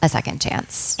 a second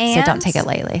chance. So don't take it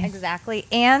lightly. Exactly.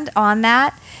 And on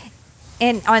that,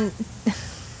 in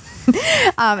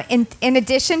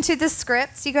addition to the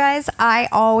scripts, you guys, I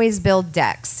always build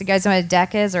decks. You guys know what a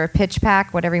deck is, or a pitch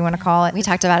pack, whatever you want to call it? We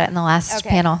talked about it in the last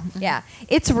panel. Yeah.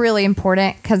 It's really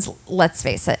important, because let's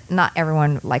face it, not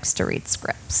everyone likes to read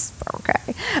scripts.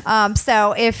 Okay.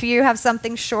 So if you have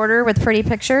something shorter with pretty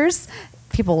pictures,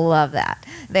 people love that.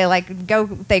 They're like, oh,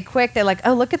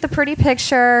 look at the pretty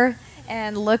picture.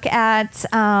 And look at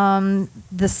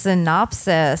the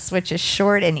synopsis, which is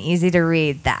short and easy to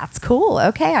read. That's cool.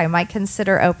 Okay, I might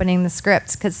consider opening the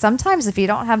script, because sometimes if you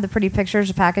don't have the pretty pictures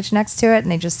or package next to it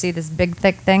and they just see this big,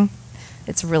 thick thing,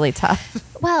 it's really tough.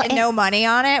 Well, and no money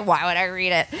on it, why would I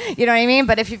read it? You know what I mean?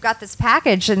 But if you've got this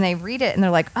package and they read it and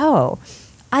they're like, oh,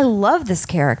 I love this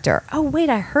character. Oh, wait,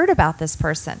 I heard about this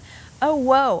person. Oh,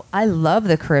 whoa, I love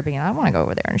the Caribbean. I want to go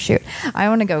over there and shoot. I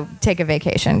want to go take a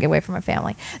vacation, get away from my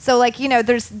family. So, like, you know,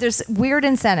 there's weird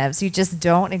incentives. You just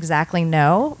don't exactly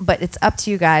know, but it's up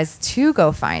to you guys to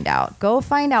go find out. Go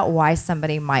find out why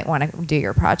somebody might want to do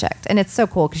your project. And it's so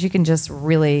cool, because you can just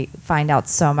really find out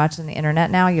so much on the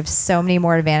internet now. You have so many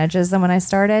more advantages than when I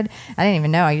started. I didn't even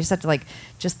know. You just have to,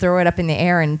 just throw it up in the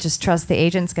air and just trust the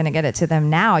agent's going to get it to them.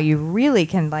 Now you really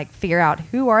can figure out,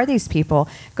 who are these people.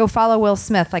 Go follow Will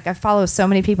Smith. I follow so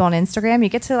many people on Instagram. You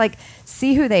get to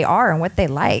see who they are and what they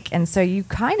like. And so you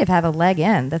kind of have a leg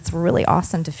in. That's really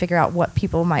awesome to figure out what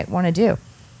people might want to do.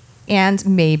 And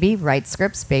maybe write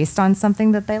scripts based on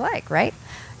something that they like, right?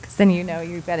 So then you know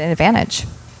you've got an advantage.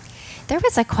 There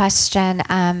was a question,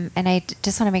 and I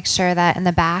just want to make sure that in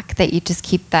the back that you just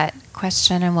keep that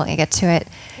question and we'll get to it.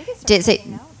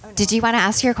 Did you want to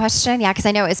ask your question? Yeah, because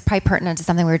I know it's probably pertinent to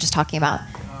something we were just talking about.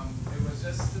 It was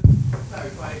just to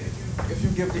clarify, if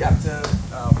you give the actor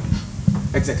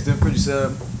executive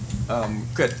producer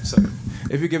credit, sorry.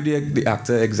 If you give the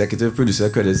actor executive producer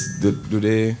credits, do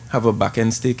they have a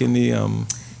back-end stake in the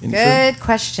Good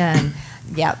question.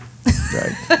 Yep.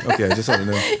 Right. Okay, I just want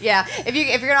to know. Yeah. If you're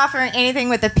going to offer anything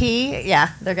with a P, yeah,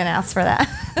 they're going to ask for that.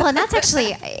 Well, and that's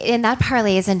actually, and that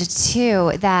parlays into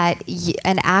too, that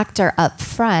an actor up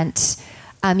front,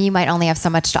 you might only have so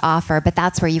much to offer, but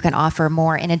that's where you can offer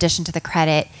more in addition to the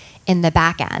credit in the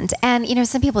back end. And, you know,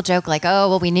 some people joke like, oh,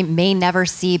 well, we may never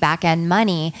see back end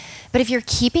money. But if you're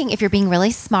being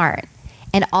really smart,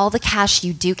 and all the cash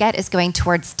you do get is going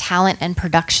towards talent and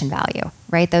production value,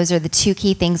 right? Those are the two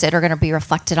key things that are going to be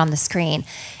reflected on the screen.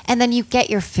 And then you get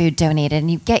your food donated, and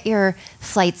you get your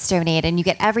flights donated, and you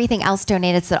get everything else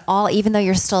donated, so that all, even though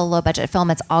you're still a low budget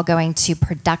film, it's all going to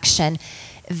production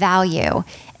value.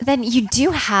 Then you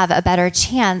do have a better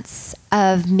chance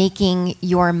of making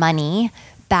your money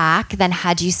back than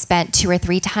had you spent 2 or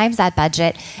 3 times that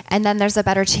budget, and then there's a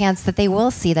better chance that they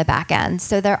will see the back end.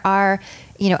 So there are,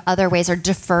 you know, other ways, or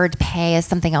deferred pay is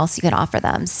something else you can offer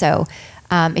them. So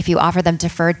if you offer them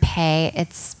deferred pay,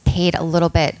 it's paid a little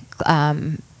bit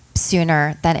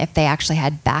sooner than if they actually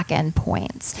had back end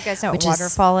points. You guys know what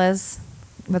waterfall is?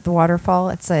 With the waterfall,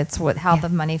 it's how the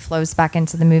money flows back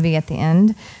into the movie at the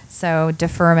end. So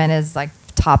deferment is like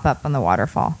top up on the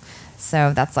waterfall.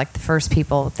 So that's like the first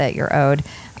people that you're owed.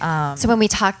 So when we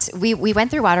talked, we went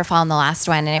through waterfall in the last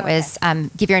one, and it was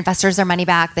give your investors their money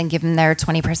back, then give them their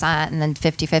 20%, and then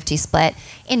 50-50 split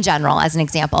in general, as an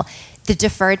example. The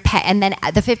deferred pay, and then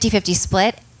the 50-50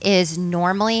 split is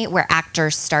normally where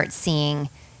actors start seeing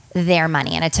their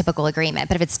money in a typical agreement.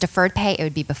 But if it's deferred pay, it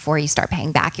would be before you start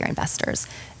paying back your investors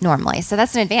normally. So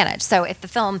that's an advantage. So if the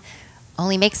film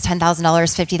only makes $10,000,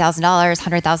 $50,000,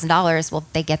 $100,000, well,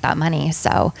 they get that money.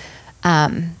 So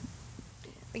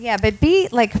yeah, but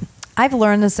I've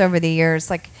learned this over the years,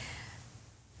 like,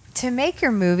 to make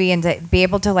your movie and to be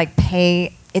able to like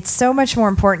pay, it's so much more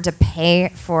important to pay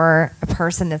for a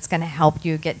person that's going to help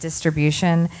you get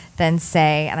distribution than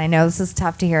say, and I know this is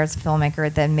tough to hear as a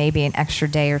filmmaker, than maybe an extra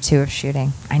day or 2 of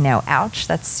shooting. I know, ouch,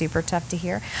 that's super tough to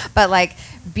hear. But like,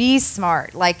 be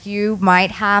smart. Like, you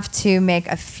might have to make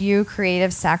a few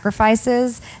creative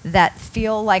sacrifices that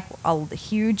feel like a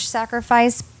huge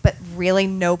sacrifice, but really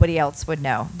nobody else would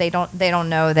know. They don't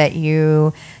know that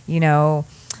you know,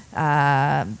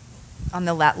 on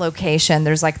the location,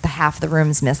 there's like half the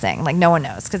room's missing. Like, no one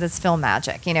knows because it's film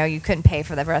magic. You know, you couldn't pay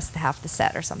for the rest of half the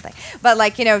set or something. But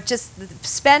like, you know, just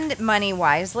spend money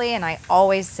wisely. And I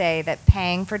always say that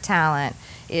paying for talent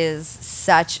is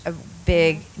such a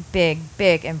big, big,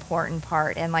 big important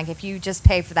part. And like, if you just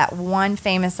pay for that one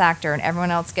famous actor and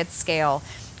everyone else gets scale,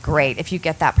 great if you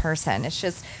get that person. It's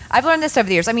just, I've learned this over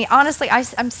the years. I mean, honestly,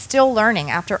 I'm still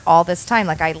learning after all this time.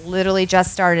 Like, I literally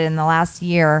just started in the last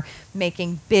year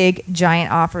making big,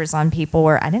 giant offers on people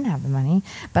where I didn't have the money,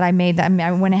 but I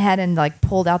went ahead and like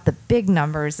pulled out the big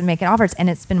numbers and making offers, and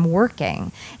it's been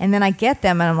working. And then I get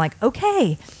them and I'm like,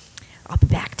 okay, I'll be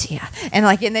back to you. And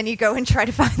like, and then you go and try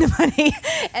to find the money.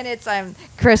 And it's,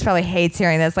 Chris probably hates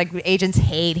hearing this. Like, agents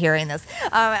hate hearing this.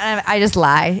 And I just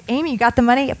lie. Aimee, you got the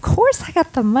money? Of course I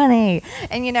got the money.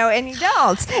 And you know, and you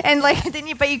don't. And like,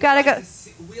 but you gotta go.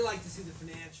 We like to see the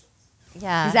financials.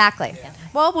 yeah. Exactly. Yeah.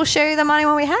 Well, we'll show you the money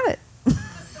when we have it.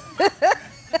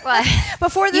 Well,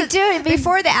 before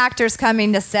the actors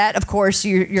coming to set, of course,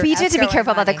 you're. But you do have to be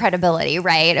careful about the money. credibility,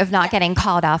 right? Of not getting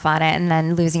called off on it and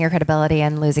then losing your credibility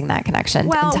and losing that connection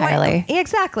entirely.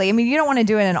 Exactly. I mean, you don't want to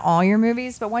do it in all your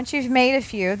movies, but once you've made a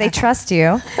few, they trust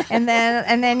you, and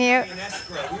then you. An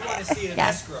escrow. We want to see it in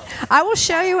escrow. I will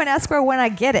show you an escrow when I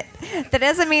get it. That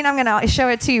doesn't mean I'm going to show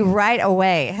it to you right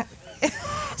away.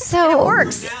 So it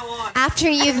works. After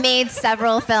you've made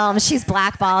several films, she's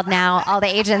blackballed now. All the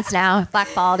agents now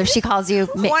blackballed. If she calls you,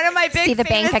 one of my big see the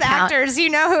famous bank account. actors, you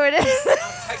know who it is. I'm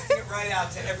texting it right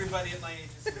out to everybody at my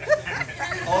agency.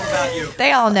 All about you.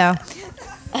 They all know.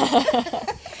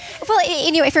 Well,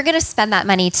 you know, if you're going to spend that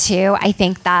money too, I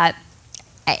think that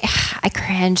I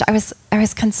cringe. I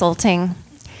was consulting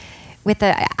with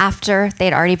after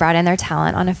they'd already brought in their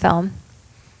talent on a film,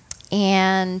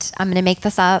 and I'm going to make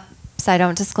this up so I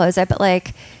don't disclose it, but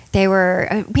like,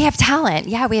 we have talent.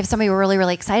 Yeah, we have somebody we're really,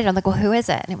 really excited. I'm like, well, who is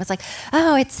it? And it was like,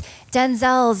 oh, it's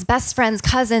Denzel's best friend's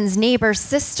cousin's neighbor's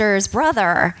sister's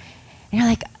brother. And you're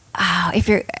like, oh, if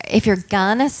you're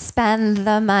gonna spend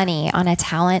the money on a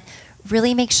talent,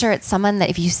 really make sure it's someone that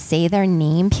if you say their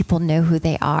name, people know who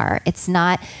they are. It's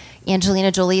not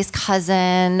Angelina Jolie's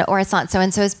cousin, or it's not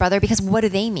so-and-so's brother, because what do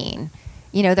they mean?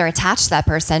 You know, they're attached to that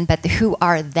person, but who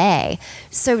are they?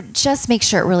 So just make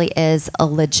sure it really is a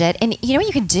legit. And you know what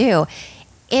you can do?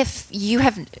 If you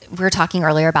have, we were talking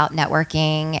earlier about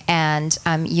networking and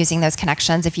using those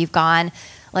connections. If you've gone,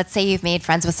 let's say you've made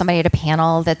friends with somebody at a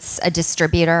panel that's a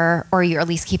distributor, or you're at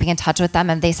least keeping in touch with them,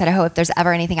 and they said, oh, if there's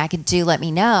ever anything I could do, let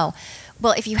me know.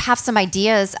 Well, if you have some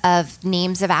ideas of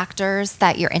names of actors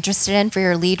that you're interested in for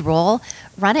your lead role,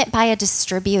 run it by a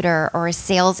distributor or a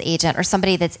sales agent or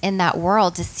somebody that's in that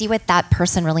world to see what that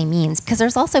person really means. Because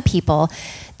there's also people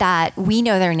that we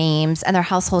know their names and their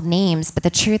household names, but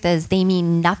the truth is they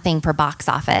mean nothing for box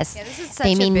office. Yeah, this is such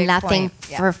they a mean big nothing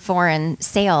point. Yeah. for foreign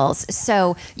sales.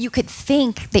 So you could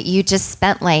think that you just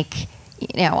spent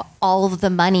all of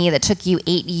the money that took you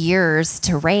 8 years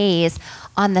to raise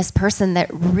on this person that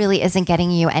really isn't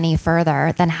getting you any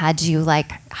further than had you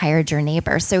hired your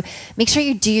neighbor. So make sure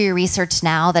you do your research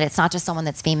now, that it's not just someone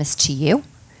that's famous to you,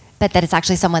 but that it's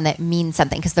actually someone that means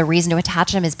something, because the reason to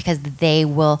attach them is because they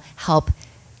will help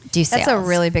do sales. That's a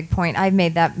really big point. I've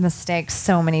made that mistake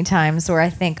so many times where I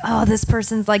think, oh, this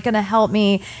person's going to help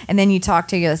me. And then you talk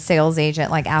to a sales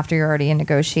agent after you're already in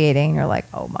negotiating. You're like,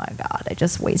 oh my God, I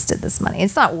just wasted this money.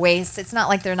 It's not waste. It's not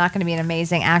like they're not going to be an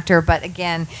amazing actor. But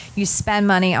again, you spend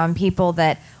money on people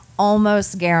that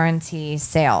almost guarantee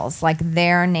sales.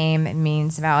 Their name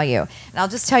means value. And I'll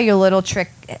just tell you a little trick.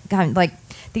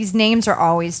 These names are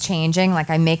always changing.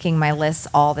 I'm making my lists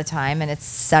all the time, and it's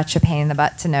such a pain in the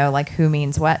butt to know who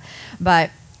means what.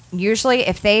 But usually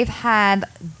if they've had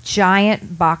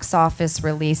giant box office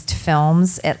released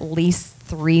films, at least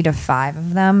 3 to 5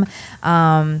 of them,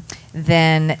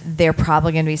 then they're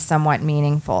probably going to be somewhat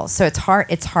meaningful. So it's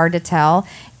hard to tell.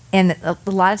 And a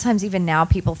lot of times, even now,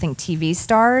 people think TV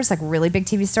stars, really big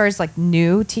TV stars,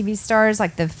 new TV stars,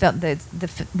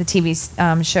 the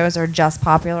TV shows are just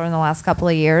popular in the last couple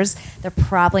of years. They're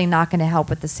probably not going to help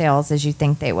with the sales as you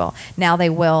think they will. Now they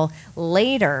will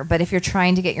later, but if you're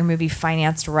trying to get your movie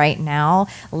financed right now,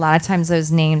 a lot of times those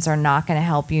names are not going to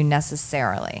help you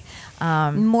necessarily.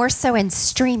 More so in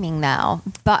streaming, though.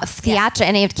 But theatrical,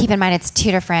 and you have to keep in mind it's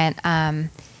two different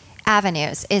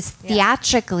avenues. Is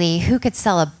theatrically, who could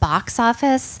sell a box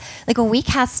office? When we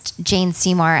cast Jane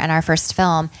Seymour in our first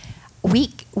film, we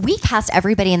cast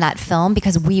everybody in that film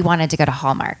because we wanted to go to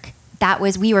Hallmark.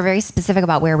 We were very specific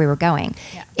about where we were going.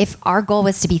 Yeah. If our goal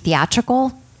was to be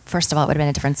theatrical, first of all, it would have been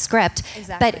a different script.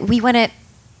 Exactly. But we wouldn't.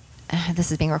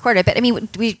 This is being recorded, but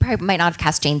we probably might not have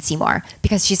cast Jane Seymour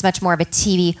because she's much more of a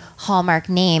TV Hallmark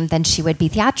name than she would be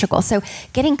theatrical. So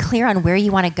getting clear on where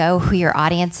you want to go, who your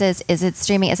audience is it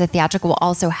streaming, is it theatrical, will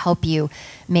also help you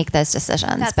make those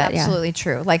decisions. That's absolutely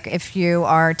true. If you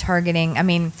are targeting,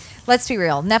 let's be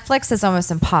real, Netflix is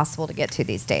almost impossible to get to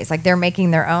these days. They're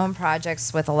making their own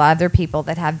projects with a lot of their people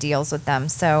that have deals with them.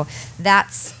 So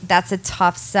that's a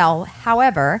tough sell.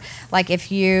 However, if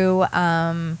you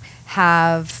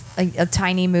have a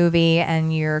tiny movie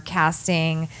and you're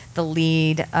casting the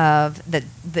lead of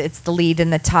it's the lead in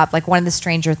the top, one of the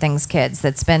Stranger Things kids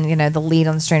that's been the lead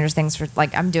on Stranger Things for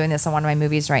I'm doing this on one of my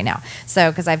movies right now,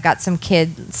 so because I've got some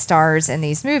kid stars in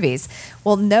these movies.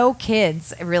 Well, no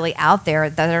kids really out there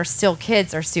that are still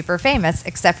kids are super famous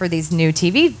except for these new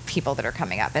TV people that are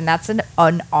coming up, and that's an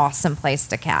awesome place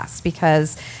to cast,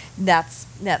 because that's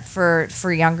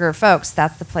for younger folks,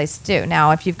 that's the place to do.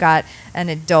 Now, if you've got an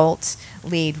adult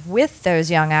lead with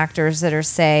those young actors that are,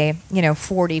 say,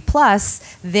 40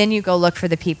 plus, then you go look for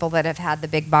the people that have had the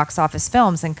big box office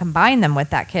films and combine them with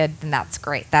that kid, and that's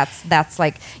great. That's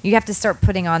you have to start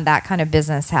putting on that kind of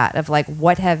business hat of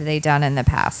what have they done in the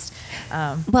past.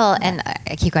 And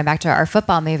I keep going back to our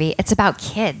football movie. It's about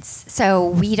kids, so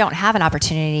we don't have an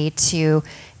opportunity to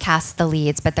cast the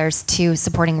leads, but there's 2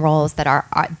 supporting roles that are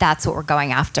that's what we're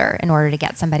going after in order to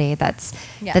get somebody that's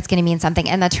going to mean something.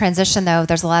 And the transition, though,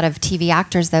 there's a lot of TV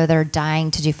actors, though, that are dying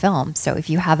to do film. So if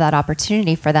you have that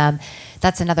opportunity for them,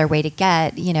 that's another way to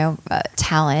get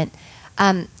talent.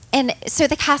 And so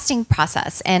the casting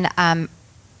process, and I'm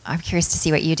curious to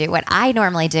see what you do. What I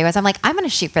normally do is I'm going to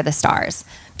shoot for the stars,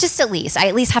 I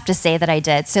at least have to say that I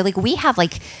did. So we have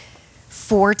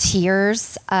 4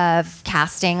 tiers of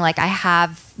casting. I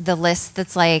have the list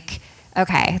that's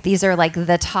okay, these are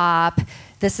the top.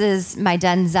 This is my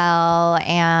Denzel,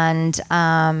 and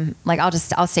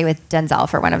I'll stay with Denzel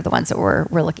for one of the ones that we're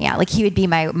looking at. He would be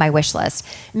my wish list.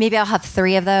 Maybe I'll have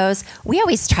 3 of those. We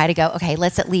always try to go, okay,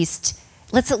 let's at least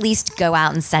go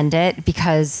out and send it,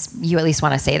 because you at least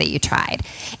want to say that you tried.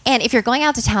 And if you're going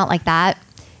out to talent like that,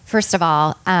 first of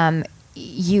all,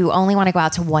 you only want to go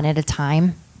out to one at a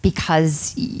time,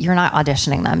 because you're not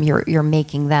auditioning them, you're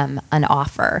making them an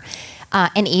offer.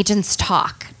 And agents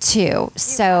talk too.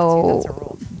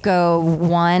 So go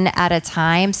one at a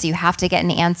time. So you have to get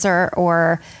an answer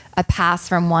or a pass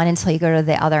from one until you go to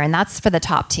the other. And that's for the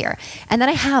top tier. And then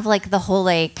I have like the whole,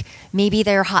 like, maybe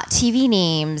they're hot TV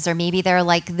names, or maybe they're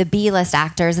like the B-list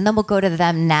actors, and then we'll go to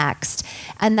them next.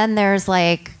 And then there's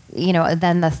like, you know,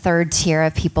 then the third tier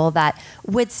of people that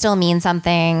would still mean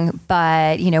something,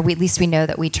 but, you know, at least we know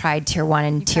that we tried tier 1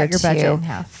 and tier 2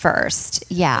 first.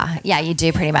 Yeah, you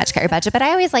do pretty much cut your budget. But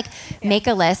I always like make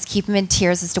a list, keep them in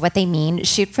tiers as to what they mean,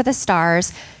 shoot for the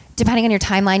stars. Depending on your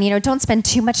timeline, you know, don't spend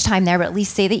too much time there, but at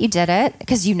least say that you did it,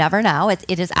 because you never know.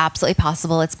 It is absolutely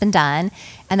possible it's been done.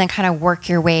 And then kind of work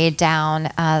your way down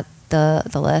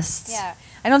the lists. Yeah,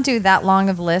 I don't do that long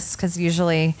of lists because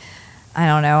usually, I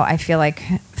don't know, I feel like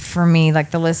for me,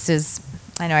 like the list is,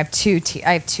 I know I have two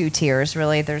tiers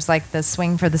really. There's like the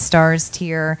swing for the stars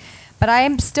tier, but I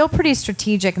am still pretty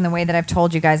strategic in the way that I've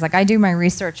told you guys. Like I do my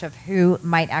research of who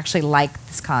might actually like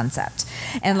this concept,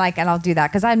 and I'll do that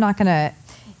because I'm not gonna.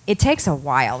 It takes a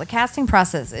while. The casting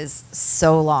process is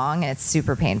so long and it's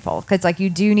super painful because like you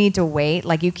do need to wait.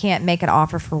 Like you can't make an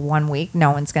offer for 1 week. No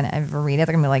one's going to ever read it.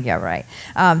 They're going to be like, yeah,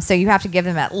 right. So you have to give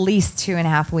them at least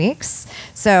 2.5 weeks.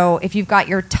 So if you've got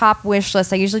your top wish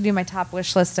list, I usually do my top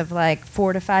wish list of like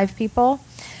 4 to 5 people.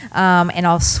 And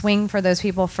I'll swing for those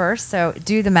people first. So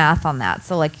do the math on that.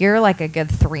 So like you're like a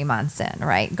good 3 months in,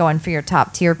 right? Going for your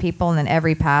top tier people, and then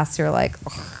every pass you're like,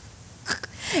 ugh.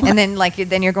 And then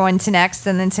then you're going to next,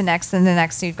 and then to next, and the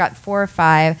next. So you've got 4 or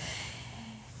 5,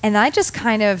 and I just you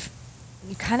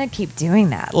kind of keep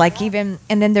doing that. Like even,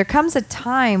 and then there comes a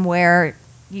time where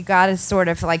you got to sort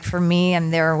of like, for me,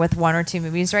 I'm there with 1 or 2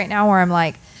 movies right now where I'm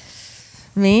like,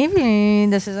 maybe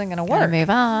this isn't going to work. Move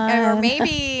on. Or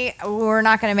maybe we're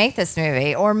not going to make this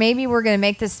movie. Or maybe we're going to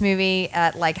make this movie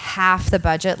at like half the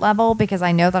budget level because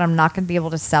I know that I'm not going to be able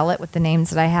to sell it with the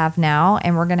names that I have now.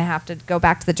 And we're going to have to go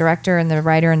back to the director and the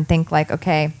writer and think like,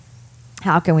 okay,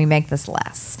 how can we make this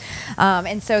less?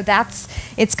 And so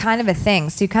it's kind of a thing.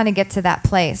 So you kind of get to that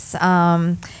place.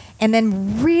 And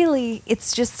then really,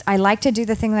 it's just, I like to do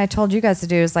the thing that I told you guys to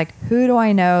do is like, who do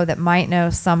I know that might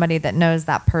know somebody that knows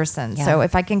that person? Yeah. So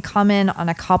if I can come in on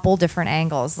a couple different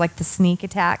angles, like the sneak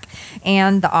attack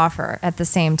and the offer at the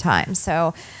same time.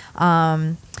 So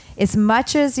as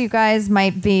much as you guys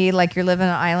might be like you're living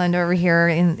on an island over here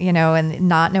and, you know, and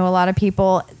not know a lot of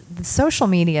people, the social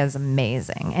media is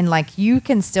amazing. And like you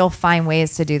can still find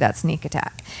ways to do that sneak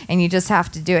attack. And you just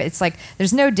have to do it. It's like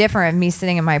there's no different of me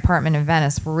sitting in my apartment in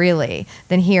Venice really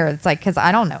than here. It's like because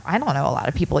I don't know a lot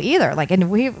of people either. Like, and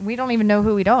we don't even know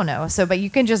who we don't know. So but you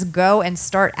can just go and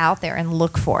start out there and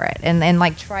look for it and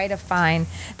like try to find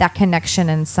that connection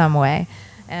in some way.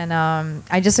 And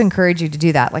I just encourage you to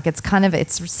do that. Like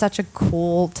it's such a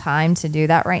cool time to do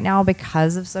that right now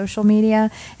because of social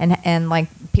media and like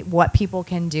what people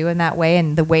can do in that way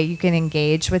and the way you can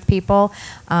engage with people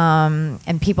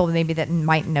and people maybe that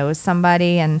might know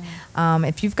somebody. And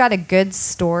if you've got a good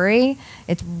story,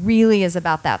 it really is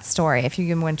about that story if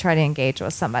you want to try to engage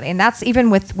with somebody. And that's even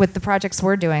with the projects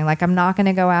we're doing. Like I'm not going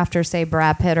to go after, say,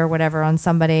 Brad Pitt or whatever on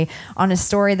somebody on a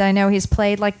story that I know he's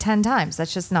played like 10 times.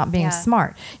 That's just not being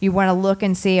smart. You want to look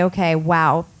and see, okay,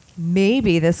 wow,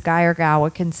 maybe this guy or gal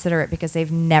would consider it because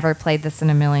they've never played this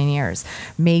in a million years.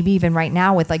 Maybe even right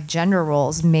now with like gender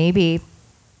roles, maybe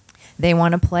they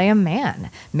want to play a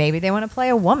man. Maybe they want to play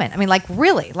a woman. I mean, like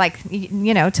really, like,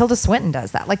 you know, Tilda Swinton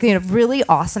does that. Like, you know, really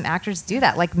awesome actors do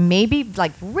that. Like maybe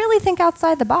like really think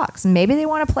outside the box. Maybe they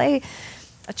want to play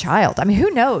a child. I mean, who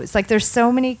knows? Like there's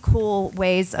so many cool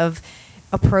ways of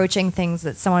approaching things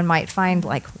that someone might find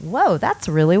like, whoa, that's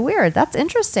really weird. That's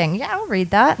interesting. Yeah, I'll read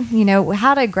that. You know,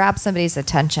 how to grab somebody's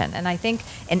attention. And I think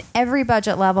in every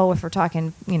budget level, if we're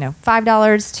talking, you know,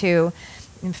 $5 to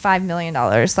 $5 million,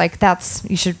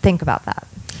 like you should think about that.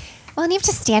 Well, and you have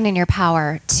to stand in your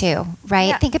power too, right?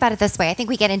 Yeah. Think about it this way. I think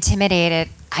we get intimidated.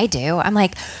 I do. I'm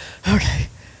like, okay,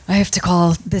 I have to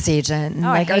call this agent and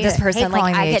or this person.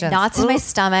 Like I get knots in my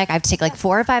stomach. I have to take like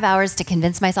 4 or 5 hours to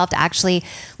convince myself to actually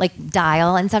like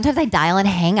dial. And sometimes I dial and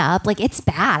hang up. Like it's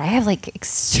bad. I have like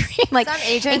extreme like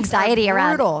anxiety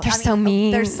around. They're so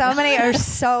mean. There's so many are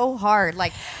so hard.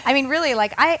 Like, I mean, really,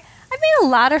 like I've made a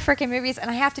lot of freaking movies, and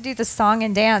I have to do the song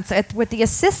and dance with the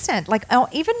assistant. Like, oh,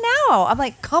 even now, I'm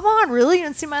like, come on, really? You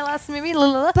didn't see my last movie?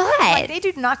 But like, they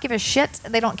do not give a shit.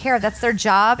 They don't care. That's their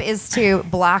job, is to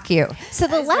block you. So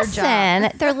their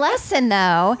lesson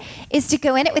though, is to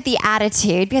go in it with the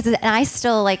attitude, because and I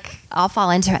still like, I'll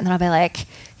fall into it, and then I'll be like,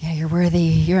 yeah, you're worthy,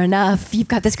 you're enough, you've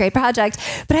got this great project.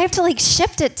 But I have to like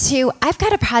shift it to, I've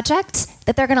got a project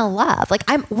that they're going to love. Like,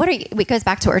 it goes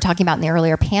back to what we were talking about in the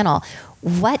earlier panel.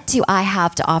 What do I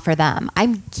have to offer them?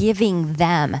 I'm giving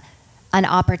them an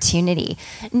opportunity.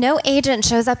 No agent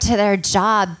shows up to their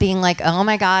job being like, oh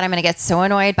my God, I'm going to get so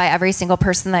annoyed by every single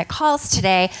person that calls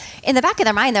today. In the back of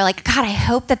their mind, they're like, God, I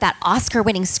hope that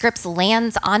Oscar-winning script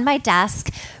lands on my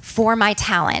desk for my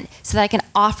talent so that I can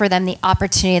offer them the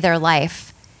opportunity of their life.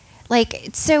 Like,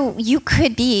 so you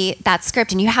could be that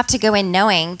script, and you have to go in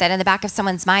knowing that in the back of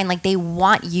someone's mind, like, they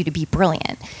want you to be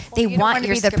brilliant. They want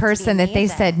your to be the person that they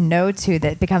said no to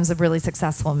that becomes a really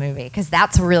successful movie, because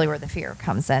that's really where the fear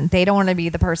comes in. They don't want to be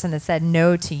the person that said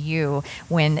no to you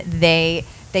when they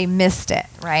missed it,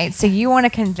 right? So you want to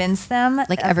convince them.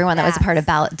 Like everyone that was a part of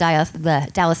the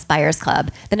Dallas Buyers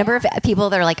Club. The number of people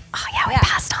that are like, oh yeah, we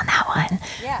passed on that one.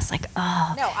 Yeah. It's like,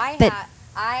 oh. No, I have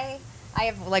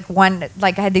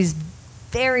I had these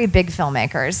very big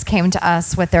filmmakers came to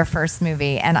us with their first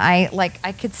movie, and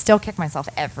I could still kick myself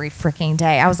every freaking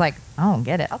day. I was like, I don't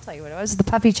get it. I'll tell you what it was. The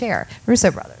puffy chair,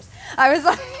 Russo brothers. I was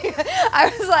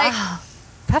like,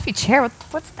 puffy chair.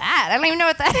 What's that? I don't even know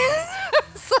what that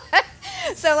is.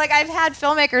 So like I've had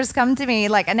filmmakers come to me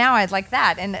like, and now I'd like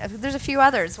that, and there's a few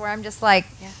others where I'm just like,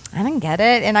 I didn't get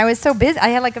it, and I was so busy. I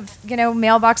had like a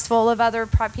mailbox full of other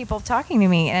people talking to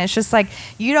me, and it's just like,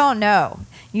 you don't know,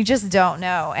 you just don't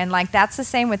know, and like that's the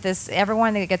same with this.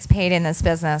 Everyone that gets paid in this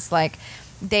business, like,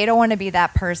 they don't want to be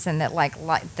that person that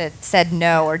that said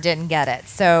no or didn't get it.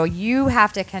 So you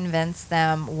have to convince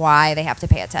them why they have to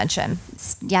pay attention.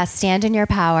 Yeah, stand in your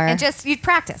power. And you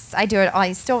practice. I do it.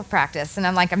 I still practice. And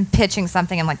I'm pitching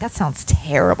something. I'm like, that sounds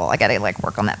terrible. I got to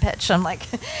work on that pitch. I'm like,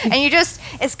 and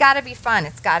it's got to be fun.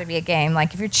 It's got to be a game.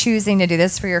 Like if you're choosing to do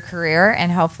this for your career,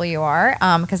 and hopefully you are,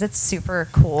 because it's super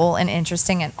cool and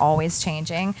interesting and always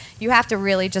changing, you have to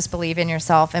really just believe in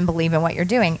yourself and believe in what you're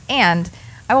doing. And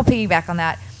I will piggyback on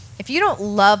that. If you don't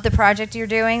love the project you're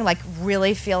doing, like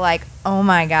really feel like, oh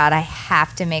my God, I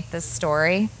have to make this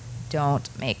story, don't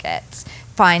make it.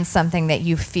 Find something that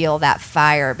you feel that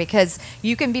fire, because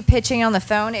you can be pitching on the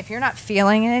phone. If you're not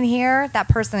feeling it in here, that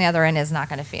person on the other end is not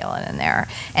going to feel it in there.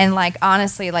 And like,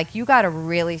 honestly, like you got to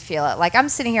really feel it. Like I'm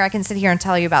sitting here, I can sit here and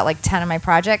tell you about like 10 of my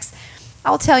projects.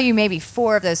 I'll tell you maybe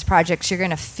 4 of those projects, you're going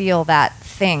to feel that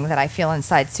thing that I feel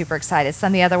inside, super excited.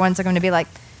 Some of the other ones are going to be like,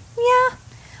 yeah,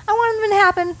 I want them to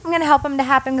happen. I'm going to help them to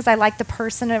happen because I like the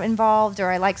person involved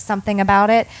or I like something about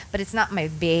it, but it's not my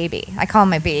baby. I call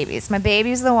them my babies. My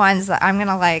babies are the ones that I'm going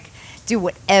to do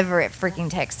whatever it freaking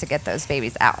takes to get those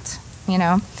babies out, you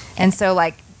know? And so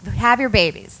have your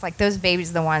babies. Like those babies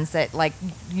are the ones that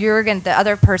the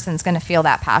other person's going to feel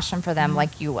that passion for them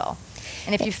like you will.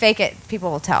 And if you fake it,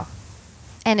 people will tell.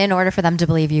 And in order for them to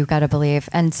believe, you've got to believe.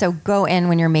 And so go in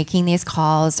when you're making these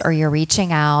calls or you're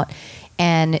reaching out,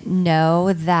 and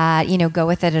know that, go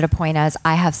with it at a point as,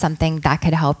 I have something that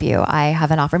could help you. I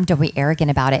have an offer. Don't be arrogant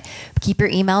about it. Keep your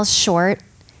emails short.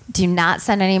 Do not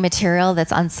send any material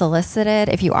that's unsolicited.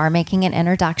 If you are making an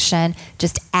introduction,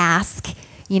 just ask,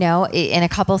 in a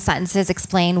couple sentences,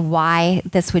 explain why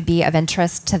this would be of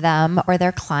interest to them or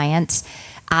their client.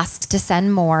 Ask to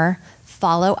send more.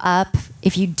 Follow up.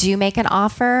 If you do make an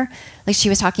offer, like she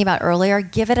was talking about earlier,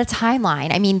 give it a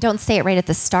timeline. I mean, don't say it right at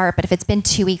the start, but if it's been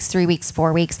 2 weeks, 3 weeks,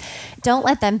 4 weeks, don't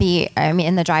let them be,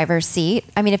 in the driver's seat.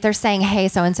 I mean, if they're saying, hey,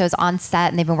 so-and-so is on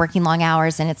set and they've been working long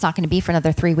hours and it's not going to be for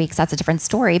another 3 weeks, that's a different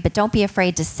story. But don't be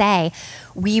afraid to say,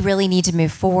 we really need to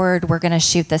move forward. We're going to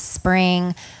shoot this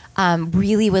spring.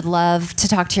 Really would love to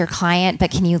talk to your client, but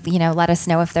can you, let us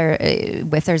know if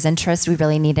there's interest. We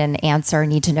really need an answer,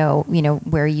 need to know,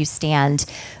 where you stand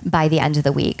by the end of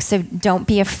the week. So don't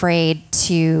be afraid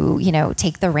to,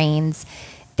 take the reins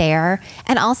there.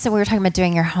 And also, we were talking about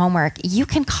doing your homework. You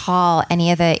can call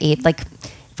any of the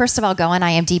first of all, go on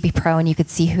IMDb Pro and you could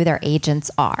see who their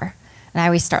agents are. And I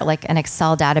always start an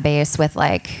Excel database with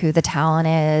who the talent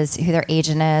is, who their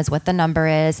agent is, what the number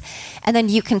is. And then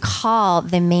you can call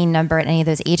the main number at any of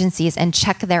those agencies and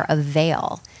check their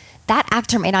avail. That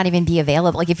actor may not even be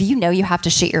available. If you have to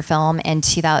shoot your film in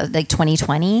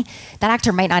 2020, that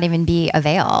actor might not even be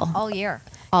avail. All year.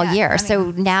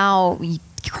 So now you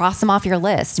cross them off your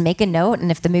list, make a note,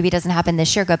 and if the movie doesn't happen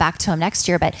this year, go back to them next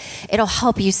year. But it'll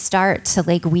help you start to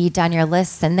weed down your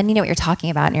lists, and then you know what you're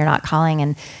talking about, and you're not calling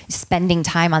and spending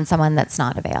time on someone that's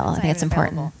not available. I think it's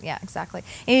important. Available. Yeah, exactly.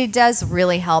 It does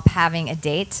really help having a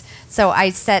date. So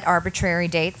I set arbitrary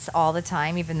dates all the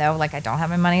time, even though I don't have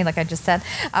my money, like I just said.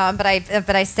 But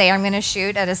I say I'm going to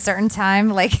shoot at a certain time,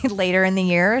 later in the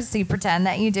year. So you pretend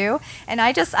that you do. And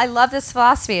I love this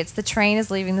philosophy. It's the train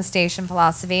is leaving the station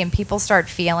philosophy, and people start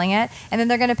feeling it, and then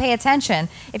they're going to pay attention.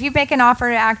 If you make an offer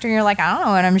to an actor and you're like, I don't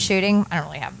know what I'm shooting, I don't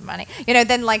really have the money,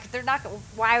 then like they're not,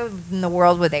 why in the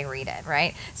world would they read it,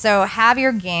 right? So have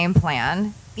your game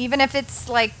plan, even if it's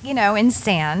like, in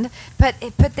sand, put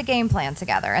the game plan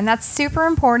together. And that's super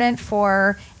important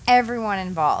for everyone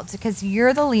involved, because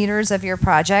you're the leaders of your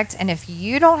project, and if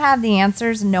you don't have the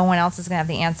answers, no one else is going to have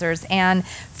the answers. And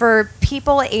for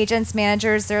people, agents,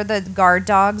 managers, they're the guard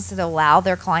dogs that allow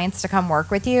their clients to come work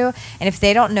with you. And if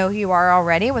they don't know who you are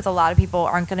already, with a lot of people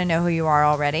aren't going to know who you are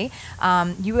already,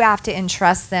 you have to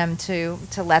entrust them to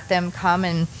let them come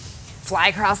and fly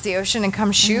across the ocean and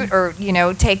come shoot, or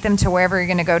take them to wherever you're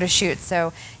going to go to shoot.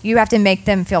 So you have to make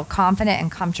them feel confident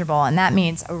and comfortable, and that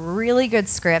means a really good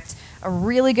script, a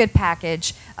really good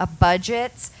package, a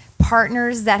budget,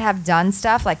 partners that have done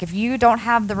stuff. Like if you don't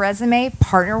have the resume,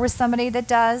 partner with somebody that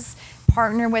does,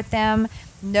 partner with them,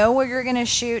 know where you're going to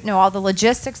shoot, know all the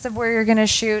logistics of where you're going to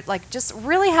shoot, like just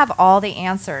really have all the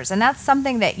answers. And that's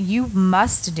something that you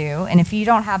must do. And if you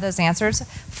don't have those answers,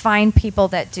 find people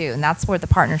that do. And that's where the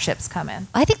partnerships come in.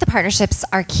 I think the partnerships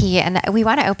are key, and we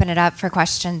want to open it up for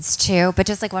questions too. But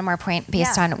just like one more point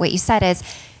based on what you said is,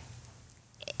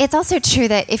 it's also true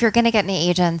that if you're going to get an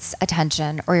agent's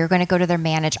attention or you're going to go to their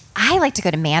manager, I like to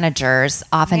go to managers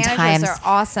oftentimes. Managers are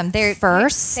awesome. They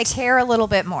care a little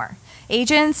bit more.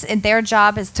 Agents, their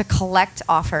job is to collect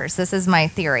offers. This is my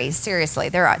theory. Seriously,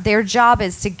 their job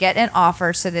is to get an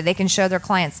offer so that they can show their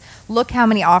clients, look how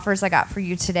many offers I got for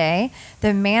you today.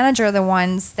 The manager are the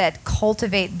ones that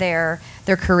cultivate their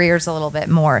careers a little bit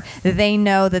more. They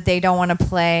know that they don't want to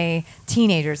play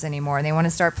teenagers anymore. They want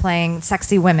to start playing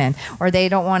sexy women, or they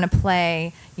don't want to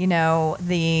play,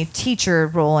 the teacher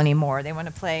role anymore. They want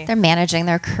to play. They're managing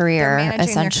their career,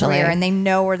 essentially. And they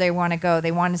know where they want to go.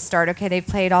 They want to start, okay, they've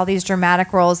played all these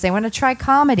dramatic roles. They want to try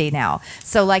comedy now.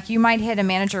 So like you might hit a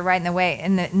manager right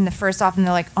in the first off, and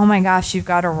they're like, oh my gosh, you've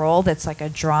got a role that's like a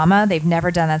drama. They've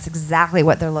never done. That's exactly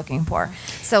what they're looking for.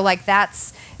 So like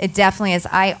it definitely is.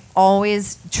 I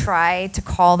always try to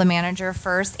call the manager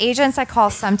first. Agents I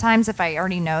call sometimes if I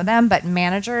already know them, but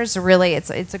managers, really, it's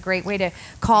a great way to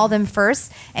call them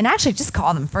first, and actually just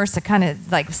call them first to kind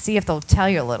of like see if they'll tell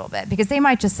you a little bit, because they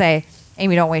might just say,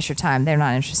 Aimee, don't waste your time. They're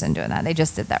not interested in doing that. They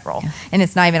just did that role, and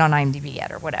it's not even on IMDb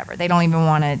yet or whatever. They don't even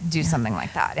want to do something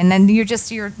like that. And then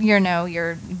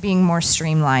you're being more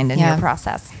streamlined in your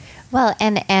process. Well,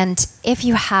 and if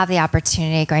you have the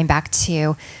opportunity, going back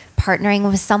to partnering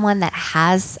with someone that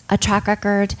has a track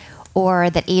record,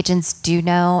 or that agents do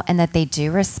know and that they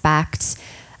do respect,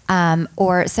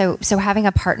 or so having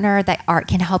a partner that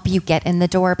can help you get in the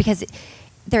door, because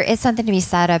there is something to be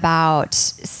said about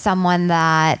someone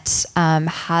that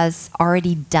has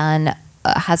already done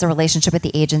has a relationship with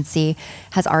the agency,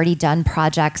 has already done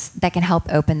projects that can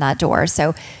help open that door.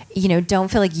 So, don't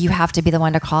feel like you have to be the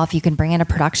one to call. If you can bring in a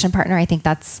production partner, I think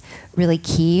that's really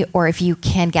key. Or if you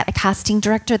can get a casting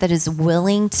director that is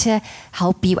willing to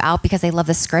help you out because they love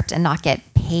the script and not get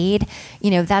paid,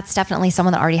 that's definitely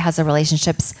someone that already has the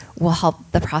relationships, will help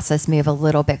the process move a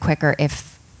little bit quicker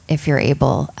if you're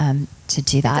able to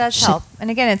do that. It does help. And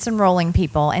again, it's enrolling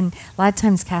people. And a lot of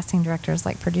times casting directors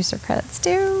like producer credits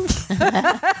too.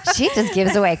 She just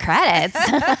gives away credits.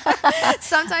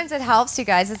 Sometimes it helps you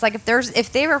guys. It's like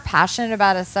if they were passionate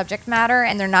about a subject matter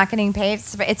and they're not getting paid,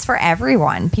 it's for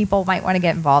everyone. People might want to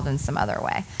get involved in some other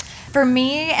way. For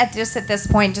me, at this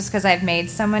point, just because I've made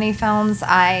so many films,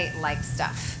 I like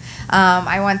stuff.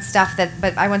 I want stuff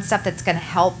that's going to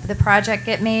help the project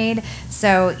get made.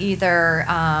 So either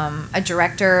a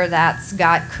director that's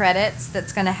got credits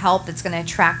that's going to help, that's going to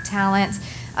attract talent.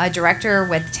 A director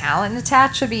with talent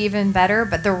attached would be even better,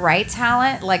 but the right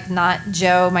talent, like not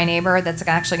Joe, my neighbor, that's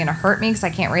actually going to hurt me because I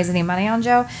can't raise any money on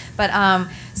Joe. But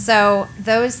so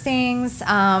those things,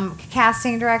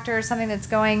 casting director, something that's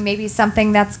going, maybe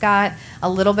something that's got a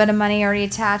little bit of money already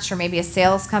attached, or maybe a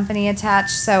sales company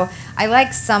attached. So I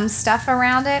like some stuff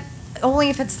around it, only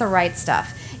if it's the right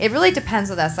stuff. It really depends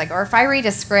with us, or if I read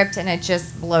a script and it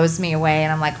just blows me away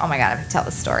and I'm like, oh my God, I have to tell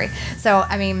this story. So,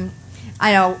 I mean,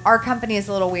 I know our company is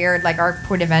a little weird. Like our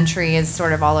point of entry is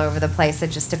sort of all over the place. It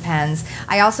just depends.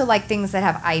 I also like things that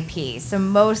have IP. So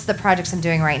most of the projects I'm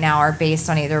doing right now are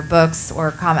based on either books or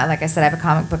like I said, I have a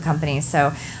comic book company.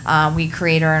 So we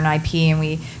create our own IP and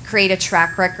we create a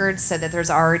track record so that there's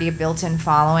already a built-in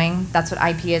following. That's what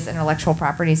IP is, intellectual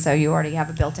property. So you already have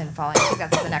a built-in following. I think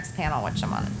that's the next panel, which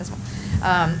I'm on as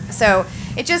well. So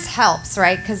it just helps,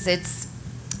 right? Because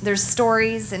there's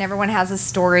stories and everyone has a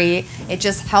story. It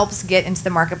just helps get into the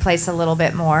marketplace a little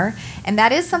bit more. And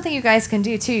that is something you guys can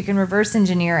do too. You can reverse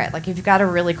engineer it. Like if you've got a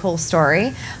really cool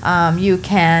story, you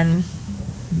can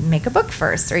make a book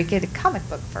first, or you get a comic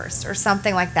book first, or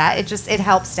something like that. It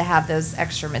helps to have those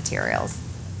extra materials.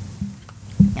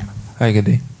 Yeah. Hi, good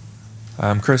day.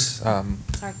 Chris. Sorry.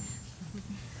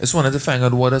 I just wanted to find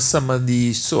out what are some of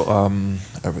the some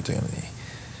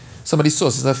of the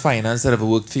sources of finance that have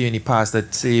worked for you in the past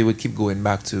that say you would keep going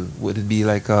back to. Would it be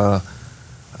like a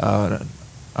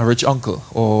rich uncle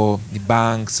or the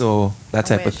banks or that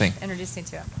type of thing? Introduce me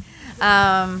to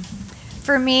him.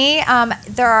 For me,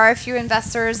 there are a few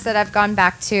investors that I've gone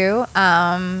back to.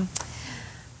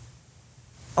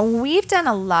 We've done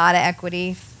a lot of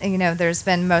equity. There's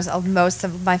been most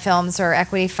of my films are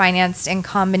equity financed in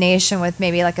combination with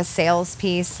maybe like a sales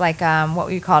piece, like what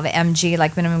we call an MG,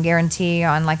 like minimum guarantee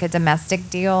on like a domestic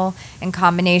deal, in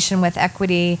combination with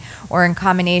equity, or in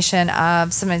combination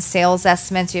of some sales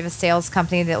estimates. You have a sales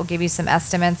company that will give you some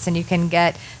estimates, and you can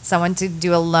get someone to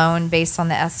do a loan based on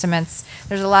the estimates.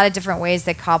 There's a lot of different ways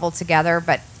they cobble together,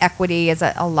 but equity is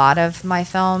a lot of my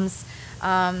films.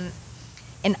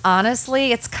 And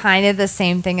honestly, it's kind of the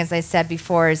same thing as I said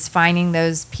before, is finding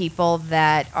those people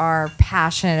that are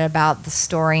passionate about the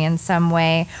story in some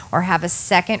way, or have a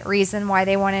second reason why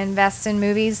they want to invest in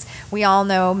movies. We all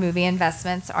know movie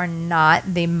investments are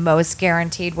not the most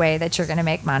guaranteed way that you're going to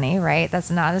make money, right? That's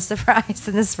not a surprise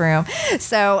in this room.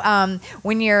 So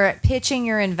when you're pitching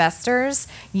your investors,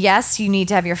 yes, you need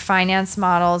to have your finance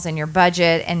models and your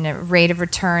budget and the rate of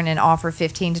return, and offer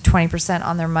 15 to 20%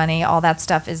 on their money. All that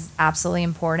stuff is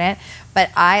absolutely important, but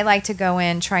I like to go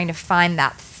in trying to find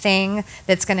that thing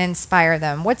that's going to inspire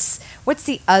them. What's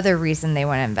the other reason they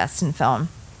want to invest in film?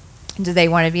 Do they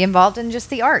want to be involved in just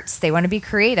the arts? They want to be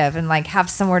creative and like have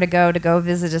somewhere to go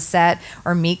visit a set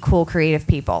or meet cool creative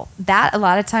people. That a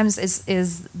lot of times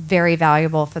is very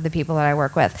valuable for the people that I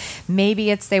work with. Maybe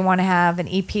it's they want to have an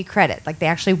EP credit, like they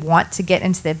actually want to get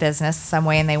into the business some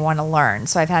way and they want to learn.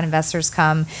 So I've had investors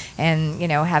come and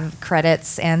have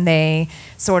credits, and they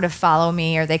sort of follow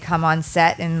me, or they come on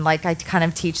set and like I kind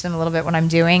of teach them a little bit what I'm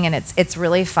doing, and it's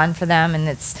really fun for them, and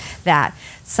it's that.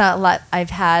 So I've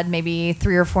had maybe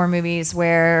 3 or 4 movies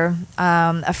where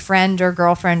a friend or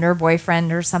girlfriend or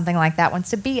boyfriend or something like that wants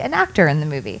to be an actor in the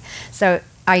movie. So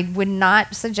I would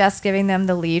not suggest giving them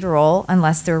the lead role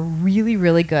unless they're really,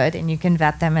 really good and you can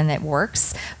vet them and it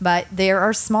works. But there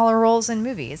are smaller roles in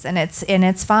movies, and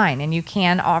it's fine, and you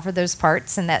can offer those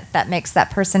parts, and that makes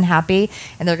that person happy,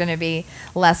 and they're going to be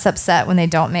less upset when they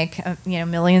don't make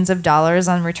millions of dollars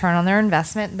on return on their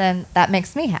investment. Then that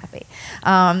makes me happy.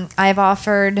 I've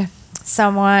offered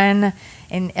someone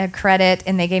in a credit,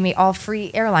 and they gave me all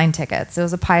free airline tickets. It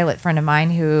was a pilot friend of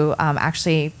mine who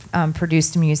actually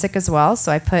produced music as well.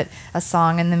 So I put a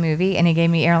song in the movie, and he gave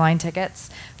me airline tickets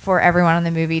for everyone on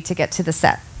the movie to get to the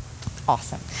set.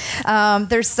 Awesome.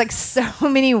 There's like so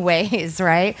many ways,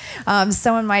 right?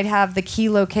 Someone might have the key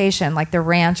location, like the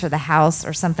ranch or the house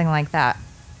or something like that,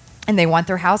 and they want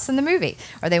their house in the movie,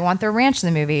 or they want their ranch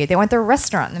in the movie, they want their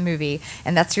restaurant in the movie,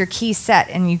 and that's your key set,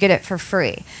 and you get it for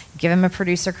free. You give them a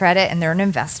producer credit, and they're an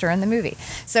investor in the movie.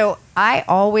 So I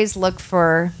always look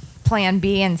for plan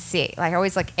B and C. Like, I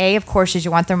always like A, of course, is you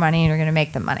want their money and you're going to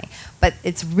make them money. But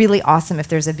it's really awesome if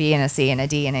there's a B and a C and a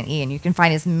D and an E, and you can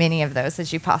find as many of those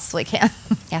as you possibly can.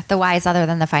 Yeah, the whys other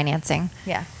than the financing.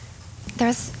 Yeah.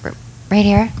 There's right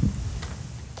here.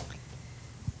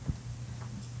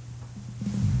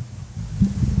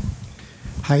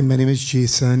 Hi, my name is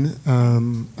Jason.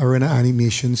 I run an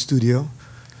animation studio.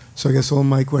 So I guess all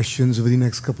my questions over the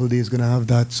next couple of days are going to have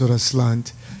that sort of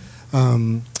slant.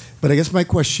 But I guess my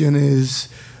question is,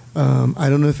 I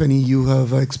don't know if any of you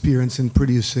have experience in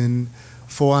producing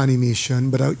for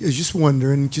animation, but I was just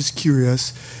wondering, just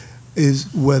curious,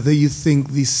 is whether you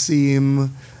think the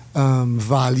same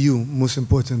value, most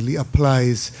importantly,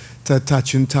 applies to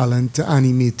attaching talent to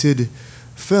animated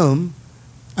film.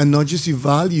 And not just the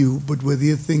value, but whether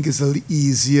you think it's a little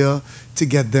easier to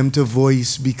get them to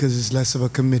voice because it's less of a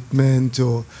commitment,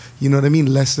 or, you know what I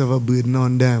mean, less of a burden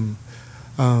on them.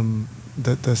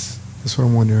 That's what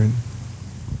I'm wondering.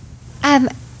 And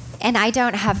I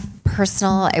don't have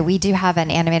we do have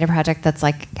an animated project that's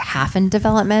like half in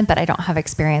development, but I don't have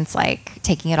experience like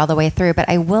taking it all the way through. But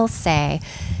I will say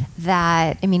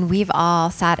that, I mean, we've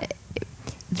all sat...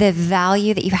 The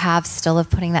value that you have still of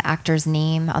putting the actor's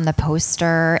name on the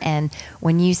poster, and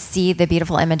when you see the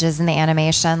beautiful images in the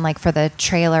animation, like for the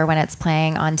trailer when it's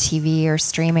playing on TV or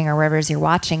streaming or wherever you're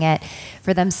watching it,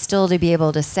 for them still to be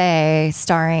able to say,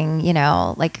 starring,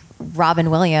 like Robin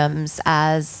Williams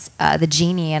as the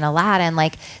genie in Aladdin,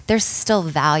 like there's still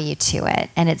value to it,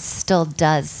 and it still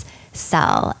does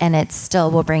sell, and it still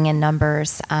will bring in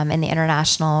numbers in the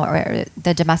international or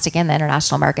the domestic and the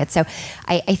international market. So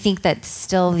I think that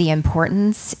still the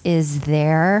importance is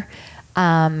there.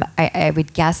 I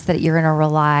would guess that you're going to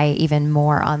rely even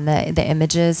more on the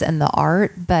images and the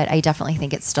art, but I definitely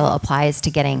think it still applies to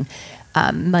getting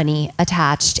money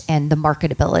attached and the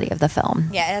marketability of the film.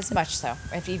 Yeah, as much so,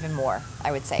 if even more,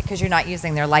 I would say, because you're not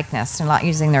using their likeness, you're not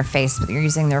using their face, but you're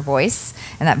using their voice,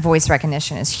 and that voice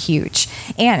recognition is huge.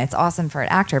 And it's awesome for an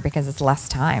actor because it's less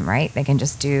time, right? They can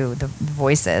just do the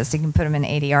voices. You can put them in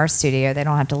an ADR studio. They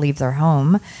don't have to leave their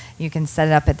home. You can set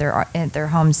it up at their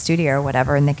home studio or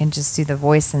whatever, and they can just do the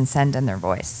voice and send in their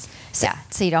voice.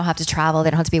 So you don't have to travel. They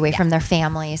don't have to be away from their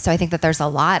family. So I think that there's a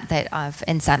lot of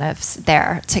incentives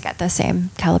there to get the same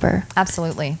caliber.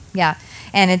 Absolutely, yeah.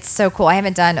 And it's so cool. I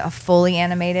haven't done a fully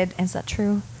animated. Is that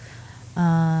true?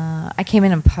 I came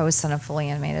in and post on a fully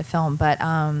animated film, but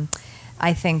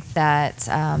I think that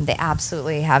they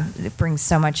absolutely it brings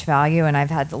so much value. And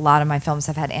I've had a lot of my films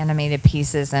have had animated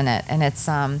pieces in it, and it's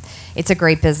a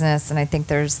great business. And I think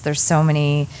there's so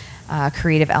many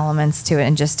creative elements to it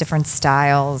and just different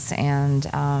styles,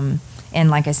 and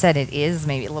like I said, it is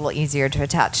maybe a little easier to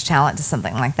attach talent to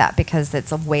something like that because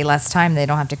it's a way less time. They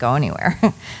don't have to go anywhere.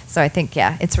 So I think,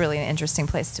 yeah, it's really an interesting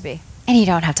place to be. And you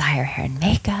don't have to hire hair and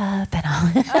makeup and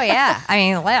all. Oh yeah, I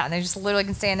mean, yeah, they just literally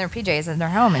can stay in their PJs in their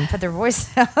home and put their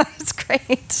voice out. It's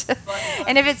great.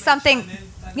 And if it's something,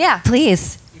 yeah,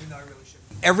 please. Even though I really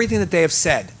shouldn't. Everything that they have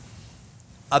said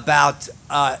about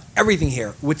everything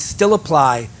here would still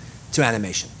apply to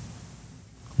animation.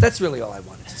 That's really all I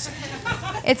wanted to say.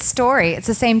 It's story. It's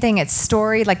the same thing. It's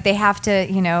story. Like they have to,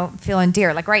 feel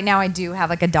endeared. Like right now I do have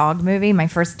like a dog movie, my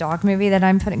first dog movie that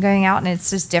I'm going out, and it's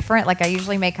just different. Like I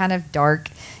usually make kind of dark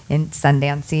and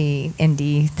Sundance-y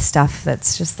indie stuff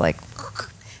that's just like,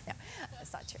 no,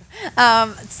 that's not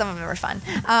true. Some of them are fun.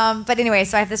 But anyway,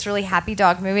 so I have this really happy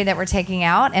dog movie that we're taking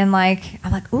out, and I'm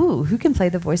like, ooh, who can play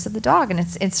the voice of the dog? And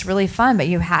it's really fun, but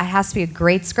it has to be a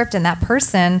great script, and that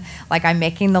person, like I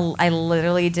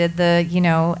literally did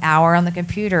the, hour on the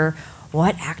computer.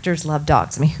 What actors love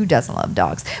dogs? I mean, who doesn't love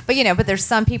dogs? But but there's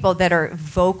some people that are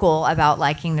vocal about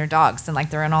liking their dogs, and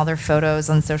like they're in all their photos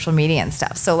on social media and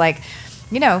stuff. So like,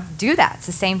 do that. It's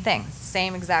the same thing.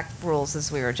 Same exact rules as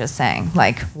we were just saying.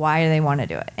 Like, why do they want to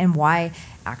do it? And why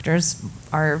actors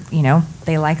are,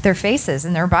 they like their faces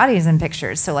and their bodies in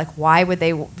pictures. So like, why would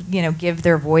they, give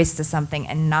their voice to something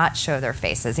and not show their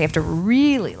faces? They have to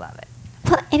really love it.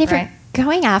 Well, and if you're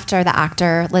going after the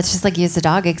actor, let's just like use the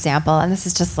dog example. And this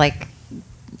is just like,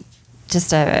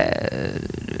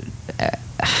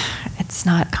 it's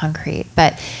not concrete,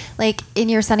 but like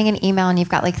you're sending an email and you've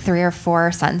got like 3 or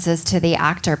 4 sentences to the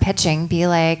actor pitching, be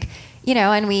like,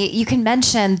 and you can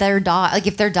mention their dog, like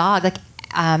if their dog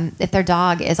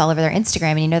is all over their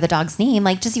Instagram and the dog's name,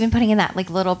 like just even putting in that like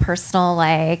little personal,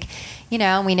 like, we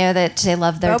know that they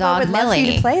love their dog would Millie. Love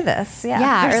you to play this,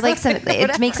 yeah, or like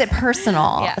it makes it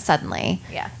personal suddenly.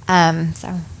 Yeah. So,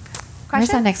 where's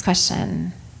our next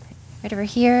question? Right over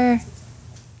here.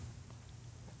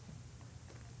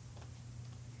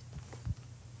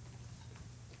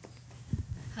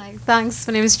 Hi, thanks.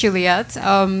 My name is Juliet.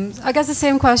 I guess the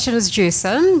same question as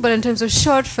Jason, but in terms of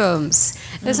short films,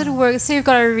 does it work? Say you've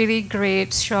got a really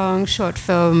great, strong short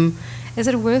film. Is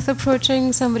it worth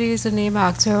approaching somebody who's a name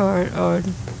actor, or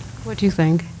what do you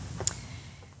think?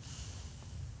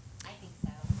 I think so.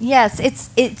 Yes,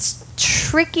 it's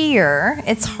trickier.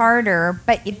 It's harder,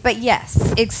 but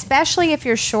yes, especially if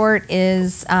your short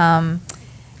is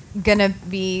gonna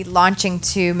be launching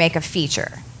to make a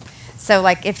feature. So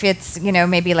like if it's,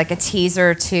 maybe like a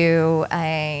teaser to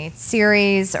a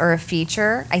series or a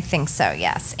feature, I think so,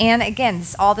 yes. And again,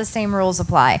 all the same rules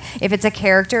apply. If it's a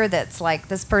character that's like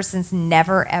this person's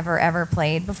never, ever, ever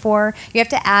played before, you have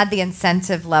to add the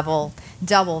incentive level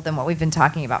double than what we've been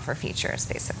talking about for features,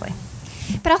 basically.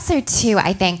 But also, too,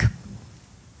 I think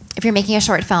if you're making a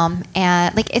short film,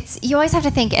 and like you always have to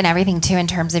think in everything too in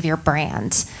terms of your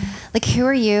brand. Like, who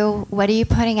are you? What are you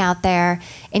putting out there?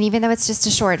 And even though it's just a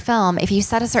short film, if you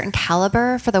set a certain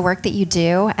caliber for the work that you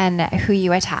do and who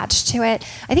you attach to it,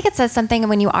 I think it says something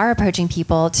when you are approaching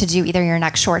people to do either your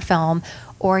next short film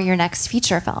or your next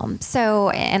feature film. So,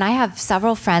 and I have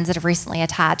several friends that have recently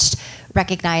attached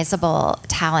recognizable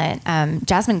talent.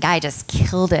 Jasmine Guy just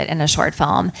killed it in a short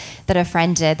film that a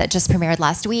friend did that just premiered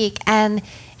last week. And,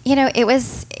 it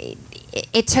was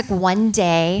it took one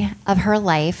day of her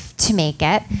life to make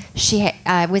it. She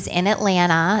was in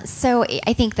Atlanta, so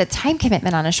I think the time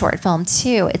commitment on a short film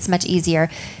too, it's much easier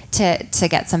to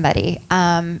get somebody.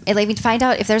 Let me find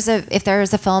out if there's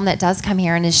a film that does come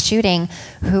here and is shooting,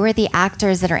 who are the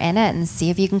actors that are in it, and see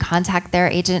if you can contact their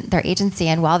agency.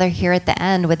 And while they're here at the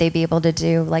end, would they be able to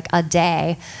do like a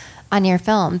day on your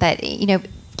film? But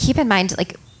keep in mind,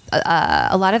 like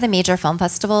a lot of the major film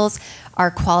festivals are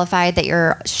qualified that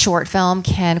your short film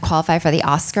can qualify for the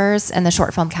Oscars in the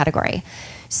short film category.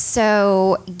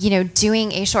 So,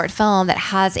 doing a short film that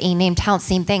has a named talent,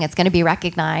 same thing, it's going to be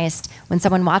recognized. When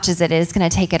someone watches it, it is going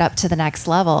to take it up to the next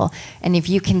level. And if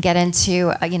you can get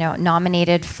into,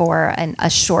 nominated for a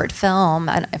short film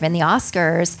in the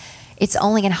Oscars, it's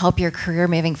only going to help your career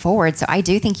moving forward. So I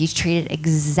do think you treat it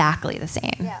exactly the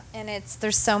same. Yeah, and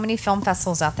there's so many film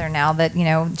festivals out there now that,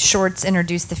 shorts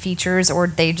introduce the features, or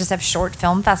they just have short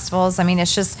film festivals. I mean,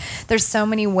 it's just, there's so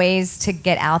many ways to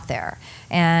get out there.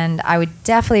 And I would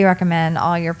definitely recommend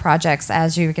all your projects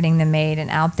as you're getting them made and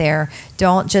out there.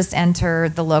 Don't just enter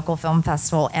the local film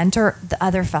festival. Enter the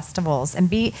other festivals and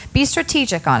be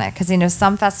strategic on it, because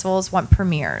some festivals want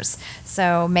premieres.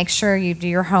 So make sure you do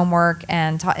your homework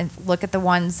and look at the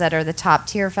ones that are the top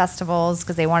tier festivals,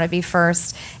 because they want to be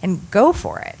first, and go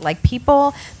for it. Like,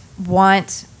 people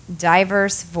want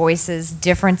diverse voices,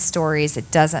 different stories. It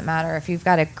doesn't matter if you've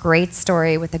got a great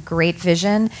story with a great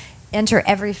vision. Enter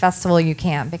every festival you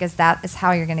can, because that is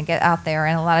how you're going to get out there.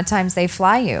 And a lot of times they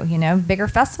fly you, bigger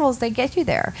festivals, they get you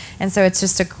there. And so it's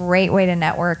just a great way to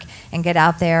network and get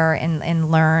out there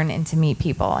and learn and to meet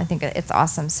people. I think it's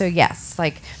awesome. So yes,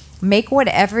 like, make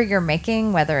whatever you're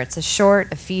making, whether it's a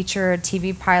short, a feature, a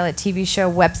TV pilot, TV show,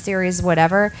 web series,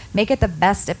 whatever, make it the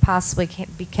best it possibly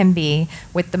can be,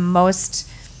 with the most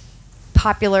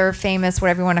popular, famous,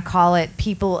 whatever you want to call it,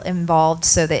 people involved,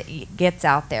 so that it gets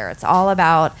out there. It's all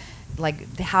about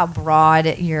like how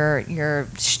broad your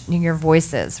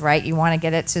voice is, right? You want to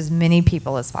get it to as many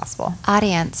people as possible.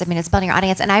 Audience. I mean, it's building your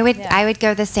audience. And I would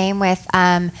go the same with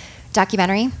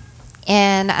documentary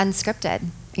and unscripted.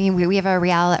 I mean, we have a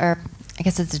reality, or I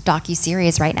guess it's a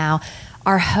docu-series right now.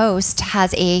 Our host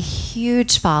has a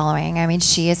huge following. I mean,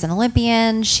 she is an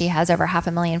Olympian. She has over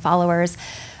 500,000 followers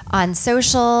on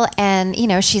social, and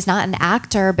she's not an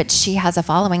actor, but she has a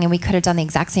following, and we could have done the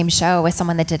exact same show with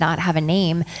someone that did not have a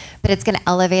name, but it's going to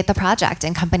elevate the project,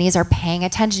 and companies are paying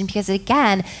attention, because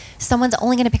again, someone's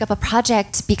only going to pick up a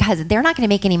project because they're not going to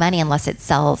make any money unless it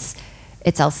sells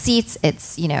seats, it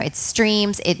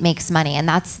streams, it makes money, and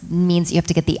that means you have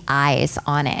to get the eyes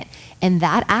on it. And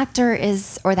that actor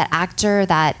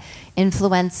that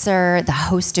influencer, the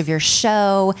host of your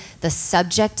show, the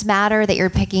subject matter that you're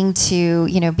picking to,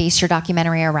 base your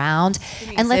documentary around.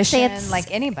 And let's say it's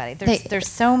like anybody. There's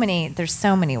so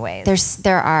many ways.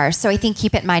 There are. So I think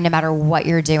keep it in mind, no matter what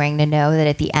you're doing, to know that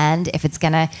at the end, if it's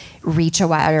going to reach a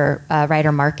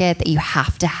wider market, that you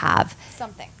have to have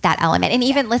something, that element. And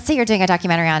even let's say you're doing a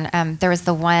documentary on, there was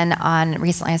the one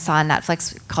recently I saw on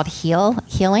Netflix called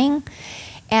Healing.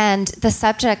 And the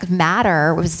subject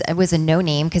matter was a no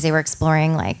name, because they were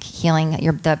exploring like healing,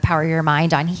 the power of your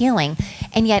mind on healing.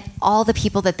 And yet all the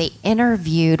people that they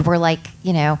interviewed were like,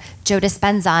 Joe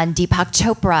Dispenza and Deepak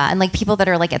Chopra, and like people that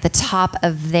are like at the top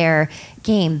of their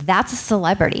game. That's a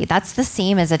celebrity. That's the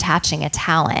same as attaching a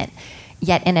talent,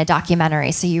 yet in a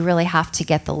documentary. So you really have to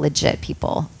get the legit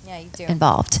people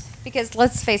involved. Because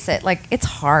let's face it, like, it's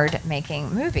hard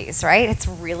making movies, right? It's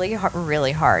really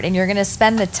hard. And you're going to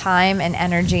spend the time and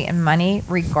energy and money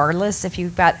regardless if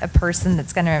you've got a person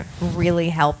that's going to really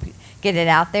help get it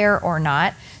out there or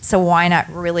not. So why not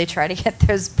really try to get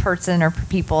those person or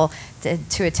people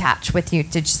to attach with you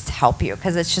to just help you?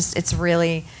 Because it's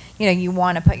really, you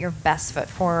want to put your best foot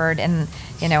forward. And,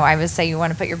 I would say you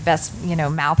want to put your best,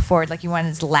 mouth forward. Like, you want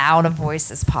as loud a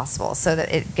voice as possible so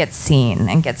that it gets seen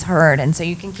and gets heard. And so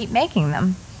you can keep making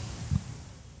them.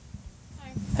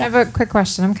 I have a quick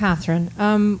question. I'm Catherine.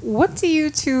 What do you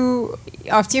two,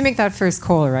 after you make that first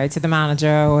call, right, to the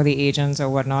manager or the agent or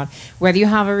whatnot, whether you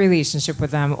have a relationship with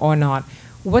them or not,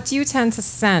 what do you tend to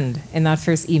send in that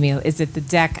first email? Is it the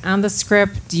deck and the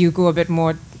script? Do you go a bit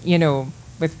more,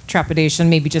 with trepidation,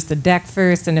 maybe just the deck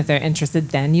first, and if they're interested,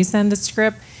 then you send the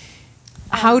script?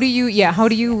 How do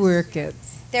you work it?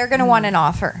 They're going to want an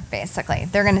offer, basically.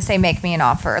 They're going to say, make me an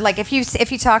offer. Like, if you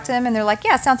talk to them and they're like,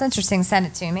 yeah, sounds interesting, send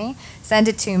it to me. Send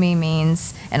it to me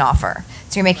means an offer.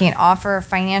 So you're making an offer, a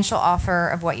financial offer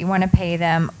of what you want to pay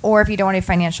them, or if you don't want a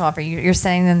financial offer, you're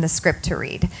sending them the script to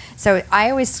read. So I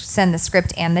always send the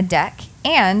script and the deck.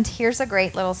 And here's a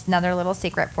great another little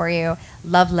secret for you: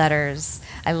 love letters.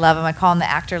 I love them. I call them the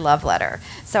actor love letter.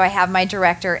 So I have my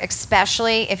director,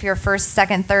 especially if you're a first,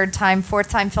 second, third time, fourth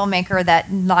time filmmaker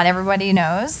that not everybody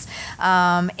knows.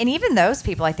 And even those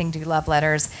people, I think, do love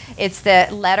letters. It's the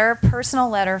letter, personal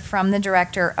letter from the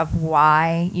director of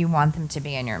why you want them to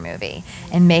be in your movie,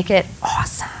 and make it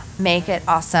awesome. Make it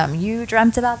awesome. You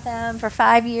dreamt about them for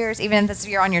 5 years, even if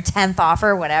you're on your 10th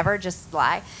offer, whatever, just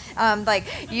lie.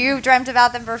 Like, you dreamt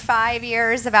about them for 5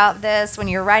 years about this. When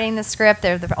you're writing the script,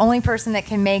 they're the only person that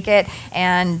can make it,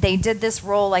 and they did this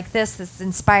role like this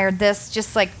inspired this.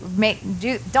 Just like,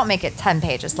 don't make it 10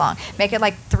 pages long. Make it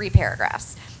like 3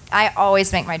 paragraphs. I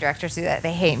always make my directors do that.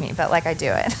 They hate me, but like, I do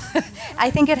it.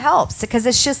 I think it helps because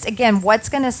it's just, again, what's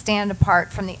going to stand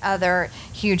apart from the other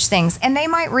huge things. And they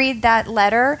might read that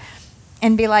letter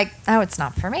and be like, oh, it's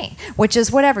not for me, which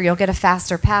is whatever. You'll get a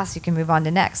faster pass. You can move on to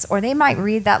next. Or they might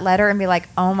read that letter and be like,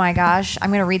 oh my gosh,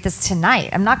 I'm going to read this tonight.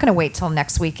 I'm not going to wait till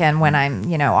next weekend when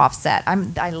I'm, offset.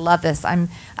 I love this.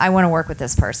 I want to work with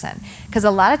this person. Because a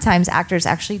lot of times actors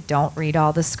actually don't read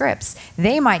all the scripts.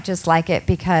 They might just like it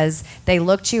because they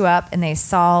looked you up and they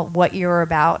saw what you were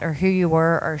about or who you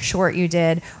were or short you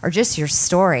did or just your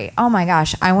story. Oh my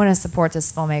gosh, I want to support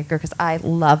this filmmaker because I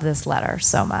love this letter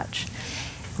so much.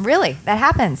 Really, that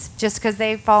happens just because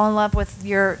they fall in love with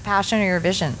your passion or your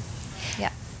vision.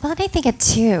 Yeah. Well, and I think it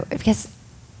too, because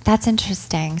that's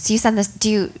interesting. So you send this,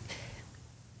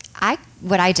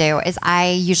 what I do is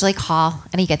I usually call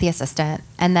and I get the assistant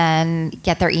and then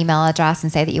get their email address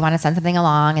and say that you want to send something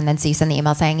along. And then so you send the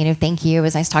email saying, thank you. It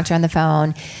was nice to talk to you on the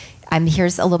phone.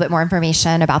 Here's a little bit more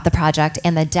information about the project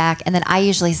and the deck. And then I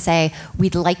usually say,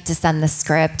 we'd like to send the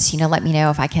script, let me know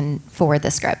if I can forward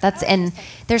the script. And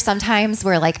there's sometimes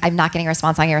where like, I'm not getting a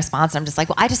response on your response. And I'm just like,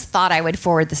 well, I just thought I would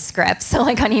forward the script. So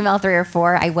like on email 3 or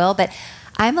 4, I will, but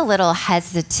I'm a little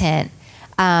hesitant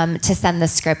to send the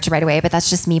script right away, but that's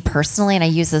just me personally. And I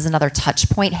use as another touch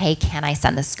point. Hey, can I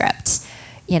send the script?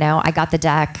 I got the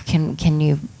deck. Can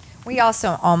you? We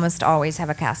also almost always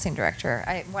have a casting director.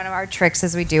 One of our tricks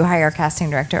is we do hire a casting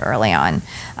director early on.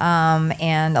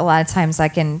 And a lot of times I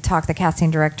can talk the casting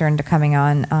director into coming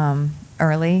on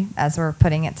early as we're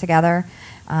putting it together,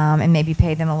 and maybe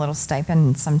pay them a little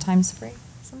stipend, sometimes free,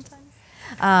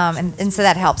 sometimes. And so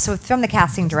that helps. So from the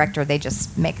casting director, they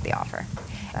just make the offer.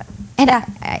 But, and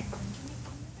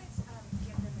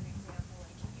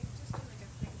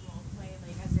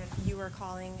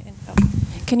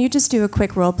Can you just do a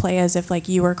quick role play as if like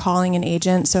you were calling an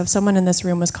agent? So if someone in this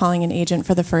room was calling an agent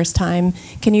for the first time,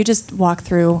 can you just walk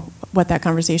through what that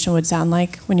conversation would sound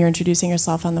like when you're introducing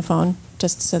yourself on the phone,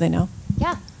 just so they know?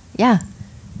 Yeah.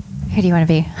 Who do you want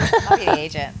to be? I'll be the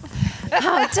agent.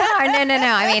 Oh, darn. No.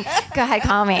 I mean, go ahead,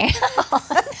 call me.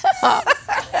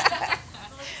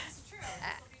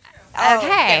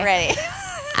 Okay. Get ready.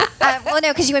 Well,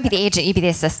 no, because you wouldn't be the agent, you'd be the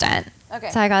assistant. Okay.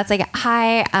 So I go, it's like,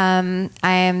 hi,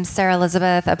 I'm Sarah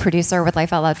Elizabeth, a producer with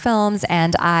Life Out Loud Films,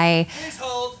 and I... Please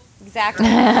hold. Exactly.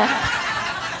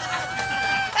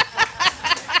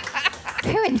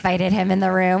 Who invited him in the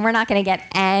room? We're not going to get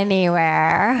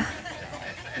anywhere.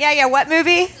 Yeah, what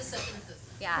movie?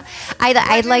 Yeah.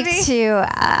 I'd like to,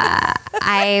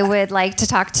 I would like to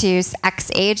talk to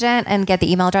ex-agent and get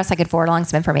the email address. I could forward along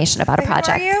some information about a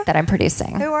project that I'm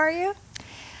producing. Who are you?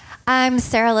 I'm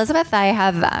Sarah Elizabeth.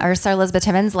 Sarah Elizabeth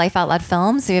Timmins, Life Out Loud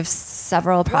Films. We have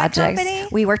several projects. What company?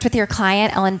 We worked with your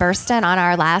client, Ellen Burstyn, on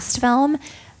our last film.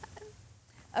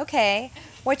 Okay.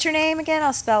 What's your name again?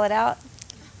 I'll spell it out.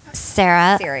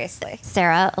 Sarah. Seriously.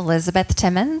 Sarah Elizabeth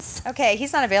Timmins. Okay,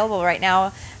 he's not available right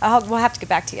now. We'll have to get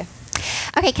back to you.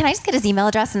 Okay, can I just get his email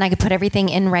address and I could put everything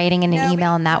in writing in an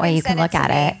email, and that way you can look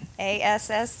at it.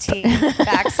 ASST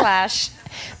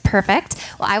 / Perfect.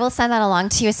 Well, I will send that along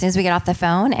to you as soon as we get off the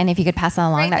phone, and if you could pass that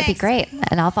along, that would be great.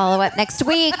 And I'll follow up next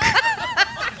week.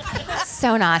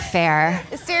 So not fair.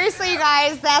 Seriously, you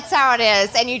guys, that's how it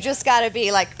is. And you just got to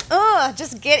be like,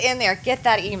 just get in there, get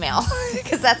that email,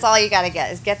 because that's all you got to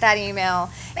get is get that email.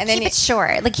 And then keep it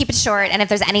short. Keep it short. And if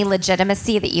there's any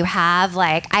legitimacy that you have,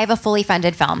 I have a fully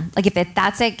funded film. If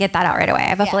that's it, get that out right away. I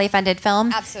have a fully funded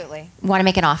film. Absolutely. Want to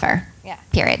make an offer. Yeah.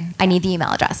 Period. I need the email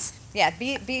address. Yeah,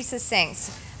 be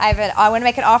succinct. I want to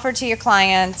make an offer to your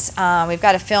client. We've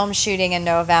got a film shooting in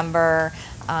November.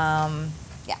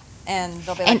 And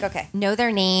they'll be like, okay. Know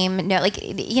their name. Do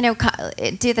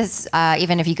this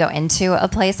even if you go into a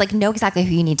place. Know exactly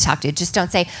who you need to talk to. Just don't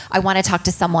say, I want to talk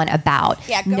to someone about.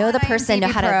 Yeah, know the person, know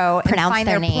how to pronounce find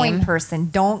their name. Point person.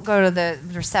 Don't go to the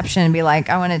reception and be like,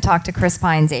 I want to talk to Chris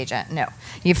Pine's agent. No.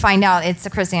 You find out it's the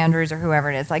Chris Andrews or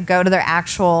whoever it is. Go to their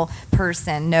actual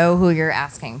person. Know who you're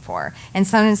asking for. And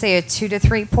sometimes say a 2 to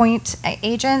 3 point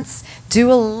agents.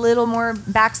 Do a little more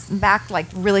back.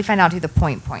 Really find out who the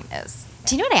point is.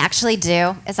 Do you know what I actually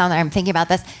do? I'm thinking about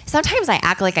this. Sometimes I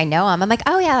act like I know them. I'm like,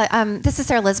 oh yeah, this is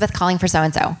Sarah Elizabeth calling for so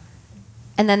and so,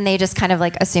 and then they just kind of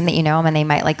like assume that you know them, and they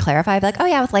might like clarify, be like, oh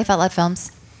yeah, with Life Out Loud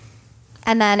Films.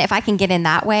 And then if I can get in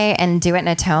that way and do it in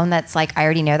a tone that's like I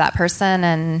already know that person,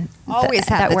 and always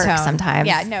have that the works tone. sometimes.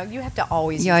 Yeah, no, you have to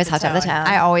always. You always have to have the tone.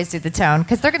 I always do the tone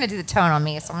because they're going to do the tone on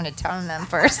me, so I'm going to tone them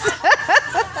first.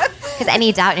 Because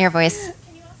any doubt in your voice.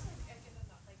 Can you also give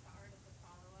them like the art of the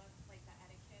follow-up, like the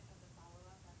etiquette of the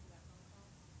follow-up after that phone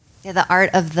call? Yeah, the art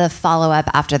of the follow-up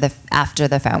after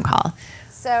the phone call.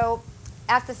 So,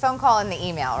 after the phone call and the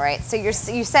email, right? So you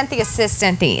sent the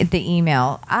assistant the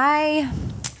email. I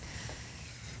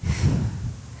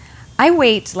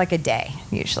wait like a day,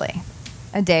 usually,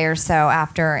 a day or so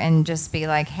after, and just be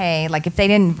like, hey, like if they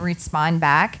didn't respond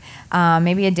back,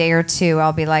 maybe a day or two,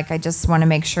 I'll be like, I just want to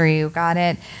make sure you got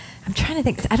it. I'm trying to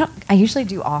think. I usually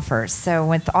do offers. So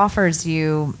with offers,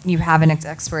 you have an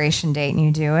expiration date and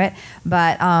you do it,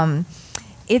 but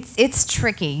it's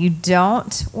tricky. You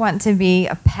don't want to be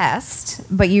a pest,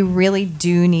 but you really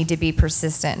do need to be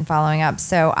persistent in following up.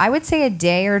 So I would say a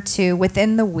day or two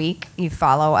within the week you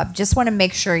follow up. Just want to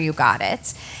make sure you got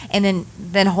it, and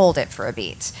then hold it for a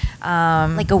beat.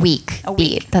 Like a week. A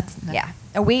week. Yeah,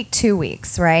 a week, 2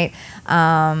 weeks, right?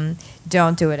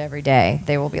 Don't do it every day.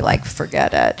 They will be like,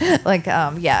 forget it. Like,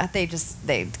 yeah, they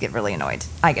get really annoyed.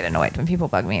 I get annoyed when people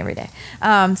bug me every day.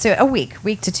 So a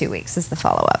week to 2 weeks is the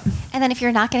follow up. And then if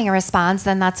you're not getting a response,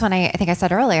 then that's when I think I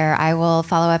said earlier, I will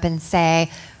follow up and say,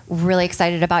 really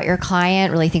excited about your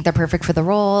client, really think they're perfect for the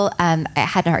role. I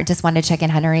hadn't heard, just wanted to check in,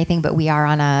 hadn't heard anything, but we are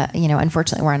on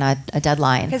unfortunately we're on a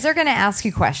deadline. Because they're going to ask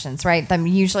you questions, right?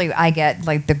 Usually I get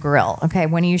like the grill. Okay,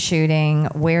 when are you shooting?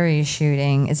 Where are you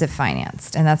shooting? Is it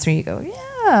financed? And that's where you go,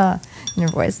 yeah, in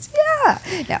your voice, yeah.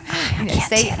 No,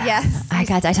 say yes. I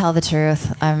tell the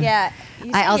truth. Yeah.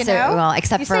 I also, well,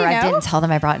 except for I didn't tell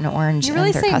them I brought an orange. You really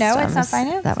in their say customs. no, it's not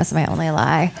financed? That was my only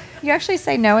lie. You actually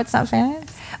say no, it's not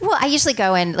financed? Well, I usually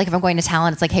go in, like if I'm going to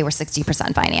talent, it's like, hey, we're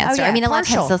 60% financed. Oh, yeah. I mean, a lot of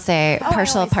times they'll say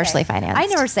partially financed. I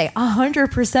never say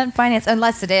 100% financed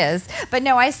unless it is. But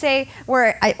no, I say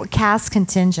cast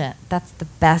contingent. That's the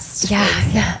best.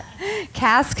 Yeah.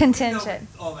 Cast contingent.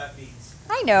 All that means.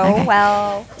 I know. Okay.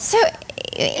 Well, so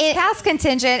it's cast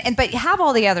contingent, but have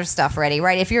all the other stuff ready,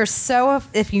 right? If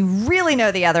you really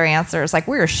know the other answers, like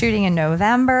we're shooting in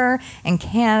November in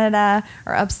Canada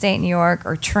or upstate New York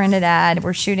or Trinidad,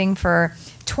 we're shooting for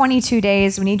 22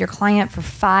 days. We need your client for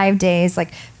 5 days.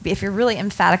 Like, if you're really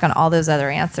emphatic on all those other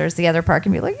answers, the other part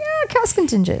can be like, yeah, cast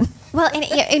contingent. Well,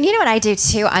 and you know what I do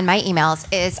too on my emails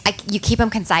is you keep them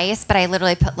concise, but I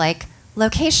literally put like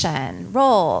location,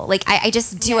 role. Like I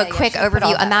just do a quick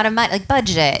overview, amount of money, like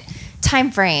budget,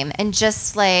 time frame, and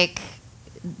just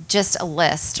a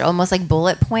list, almost like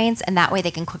bullet points, and that way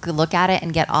they can quickly look at it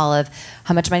and get all of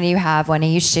how much money you have, when are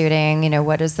you shooting,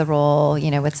 what is the role,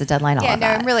 what's the deadline, all of that.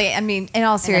 Yeah, no, really, I mean, in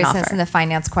all seriousness, in the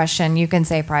finance question, you can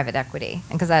say private equity,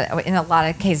 because in a lot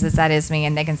of cases that is me,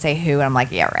 and they can say who, and I'm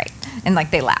like, yeah, right, and like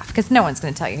they laugh, because no one's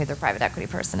going to tell you who their private equity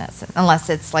person is, unless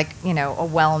it's like, a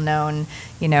well-known,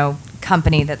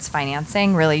 company that's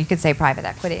financing. Really, you could say private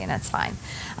equity, and it's fine.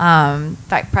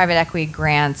 Private equity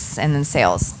grants and then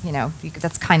sales,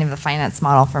 that's kind of the finance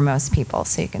model for most people,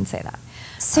 so you can say that.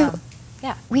 So,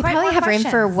 yeah, we probably have room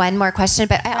for one more question,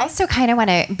 but I also kind of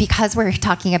want to, because we're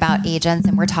talking about agents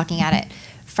and we're talking at it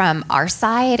from our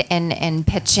side and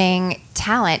pitching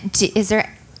talent, do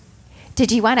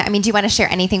you want to share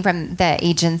anything from the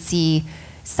agency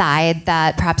side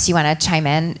that perhaps you want to chime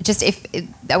in? Just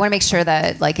I want to make sure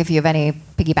that, like, if you have any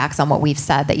piggybacks on what we've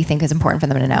said that you think is important for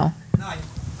them to know. No,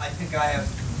 I think I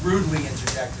have rudely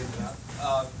interjected.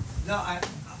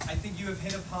 I think you have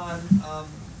hit upon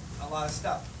a lot of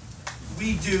stuff.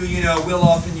 We do, we'll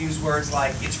often use words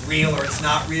like it's real or it's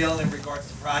not real in regards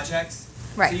to projects.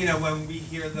 Right. So, when we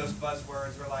hear those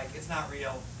buzzwords, we're like, it's not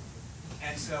real.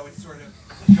 And so it sort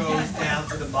of goes down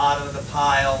to the bottom of the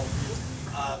pile.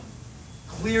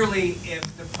 Clearly, if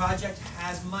the project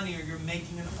has money or you're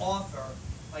making an offer,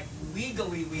 like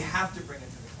legally we have to bring it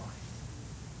to the client.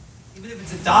 Even if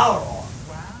it's $1 off.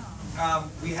 Wow.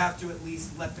 We have to at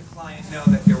least let the client know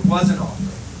that there was an offer.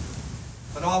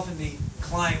 But often the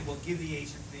client will give the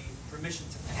agent the permission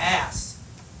to pass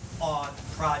on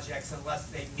projects unless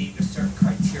they meet a certain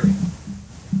criteria.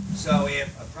 So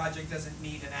if a project doesn't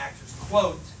meet an actor's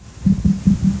quote,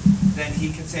 then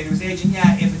he can say to his agent,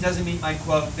 yeah, if it doesn't meet my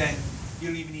quote, then you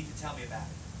don't even need to tell me about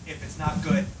it. If it's not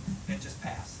good, then just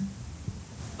pass.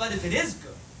 But if it is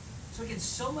good, so again,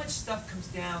 so much stuff comes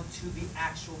down to the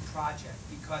actual project,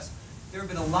 because there have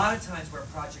been a lot of times where a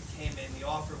project came in, the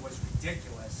offer was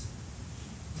ridiculous,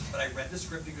 but I read the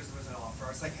script because there was an offer. I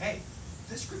was like, hey,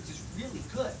 this script is really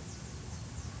good.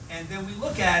 And then we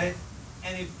look at it,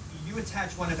 and if you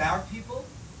attach one of our people,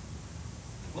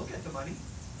 we'll get the money.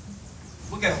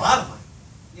 We'll get a lot of money.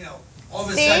 You know, all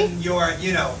of a sudden your,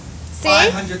 you know,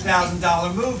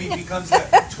 $500,000 movie becomes a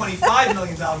 $25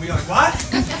 million movie. You're like, what?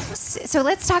 So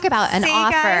let's talk about an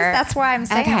offer. Guys, that's why I'm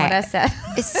saying what I said.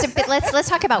 So, but let's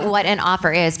talk about what an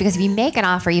offer is, because if you make an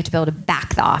offer, you have to be able to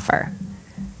back the offer.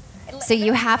 So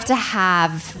you have to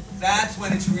have. That's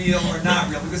when it's real or not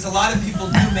real, because a lot of people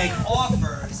do make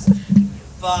offers,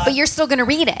 but you're still going to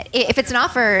read it. If it's an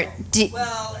offer.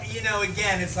 Well, you know,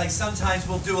 again, it's like sometimes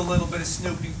we'll do a little bit of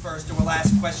snooping first, or we'll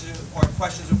ask questions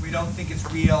if we don't think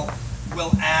it's real.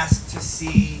 We'll ask to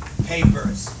see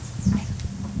papers.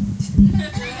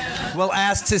 We'll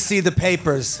ask to see the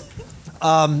papers,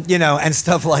 you know, and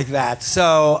stuff like that.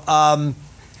 So,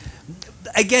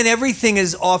 again, everything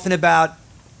is often about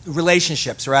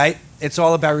relationships, right? It's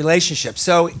all about relationships.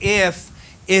 So if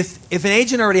an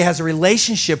agent already has a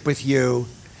relationship with you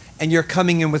and you're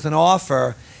coming in with an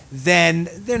offer, then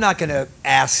they're not going to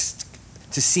ask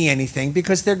to see anything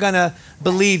because they're going to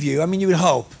believe you. I mean, you would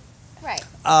hope. Right.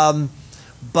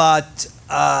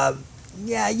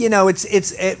 Yeah, you know,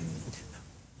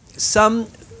 some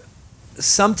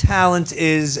talent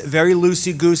is very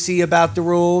loosey-goosey about the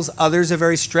rules. Others are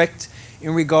very strict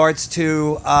in regards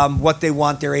to what they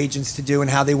want their agents to do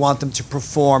and how they want them to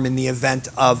perform in the event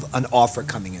of an offer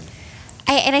coming in.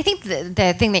 And I think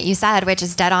the thing that you said, which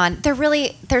is dead on,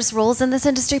 there's rules in this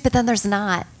industry, but then there's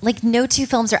not. Like, no two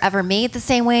films are ever made the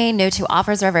same way. No two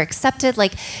offers are ever accepted.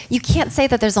 Like, you can't say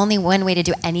that there's only one way to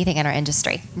do anything in our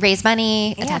industry. Raise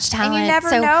money, attach talent. And you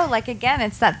never know. Like, again,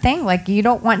 it's that thing. Like, you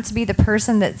don't want to be the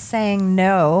person that's saying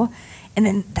no, and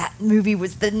then that movie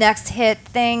was the next hit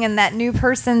thing, and that new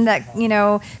person, that, you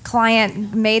know,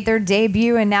 client made their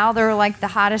debut, and now they're like the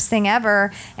hottest thing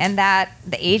ever, and that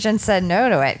the agent said no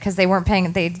to it because they weren't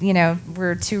paying. They, you know,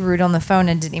 were too rude on the phone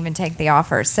and didn't even take the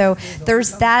offer. So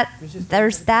there's that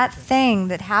thing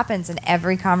that happens in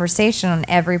every conversation on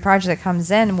every project that comes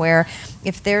in, where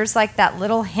if there's like that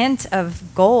little hint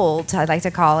of gold, I like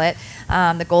to call it,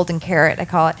 the golden carrot, I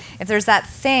call it. If there's that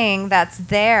thing that's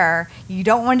there, you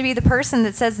don't want to be the person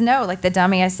that says no. Like the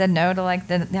dummy, I said no to like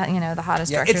the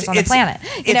hottest directors on the planet.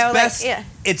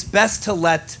 It's best to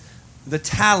let the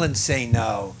talent say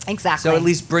no. Exactly. So at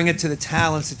least bring it to the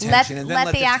talent's attention, and then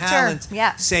let the actor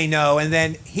talent say no, and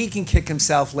then he can kick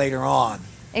himself later on.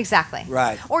 Exactly.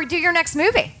 Right. Or do your next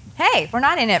movie. Hey, we're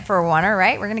not in it for a winner,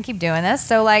 right? We're going to keep doing this.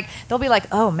 So, like, they'll be like,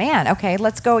 oh, man, okay,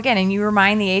 let's go again. And you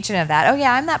remind the agent of that. Oh,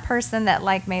 yeah, I'm that person that,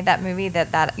 like, made that movie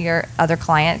that your other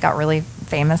client got really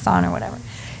famous on or whatever.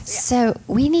 So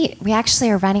we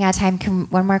actually are running out of time.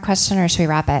 One more question, or should we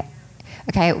wrap it?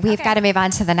 Okay, we've got to move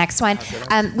on to the next one.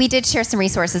 We did share some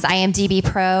resources. IMDb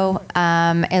Pro,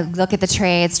 look at the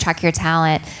trades, track your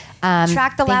talent.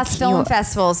 Track the last film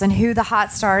festivals and who the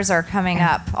hot stars are coming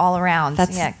up all around.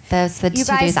 That's the 2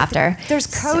 days after. There's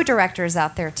co-directors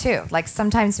out there too. Like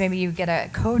sometimes maybe you get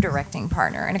a co-directing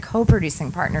partner and a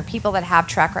co-producing partner, people that have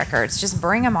track records. Just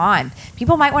bring them on.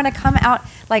 People might want to come out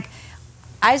like,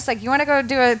 I was like, you want to go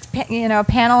do a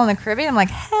panel in the Caribbean? I'm like,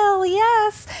 hell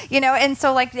yes, And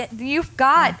so like you've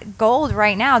got gold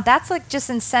right now. That's like just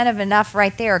incentive enough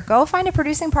right there. Go find a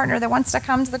producing partner that wants to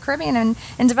come to the Caribbean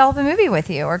and develop a movie with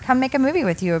you, or come make a movie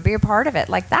with you, or be a part of it.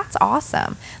 Like that's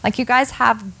awesome. Like you guys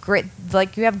have great,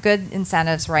 like you have good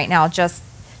incentives right now. Just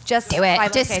do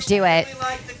it. Just do it. Really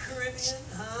like the Caribbean,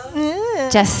 huh?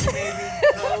 Just.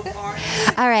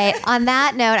 All right. On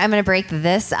that note, I'm going to break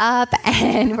this up,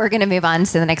 and we're going to move on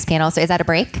to the next panel. So is that a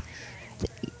break?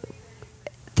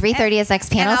 3:30 is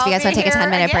next panel. So you guys want to take a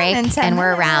 10-minute break, and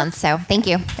we're around. So thank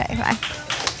you. Okay, bye.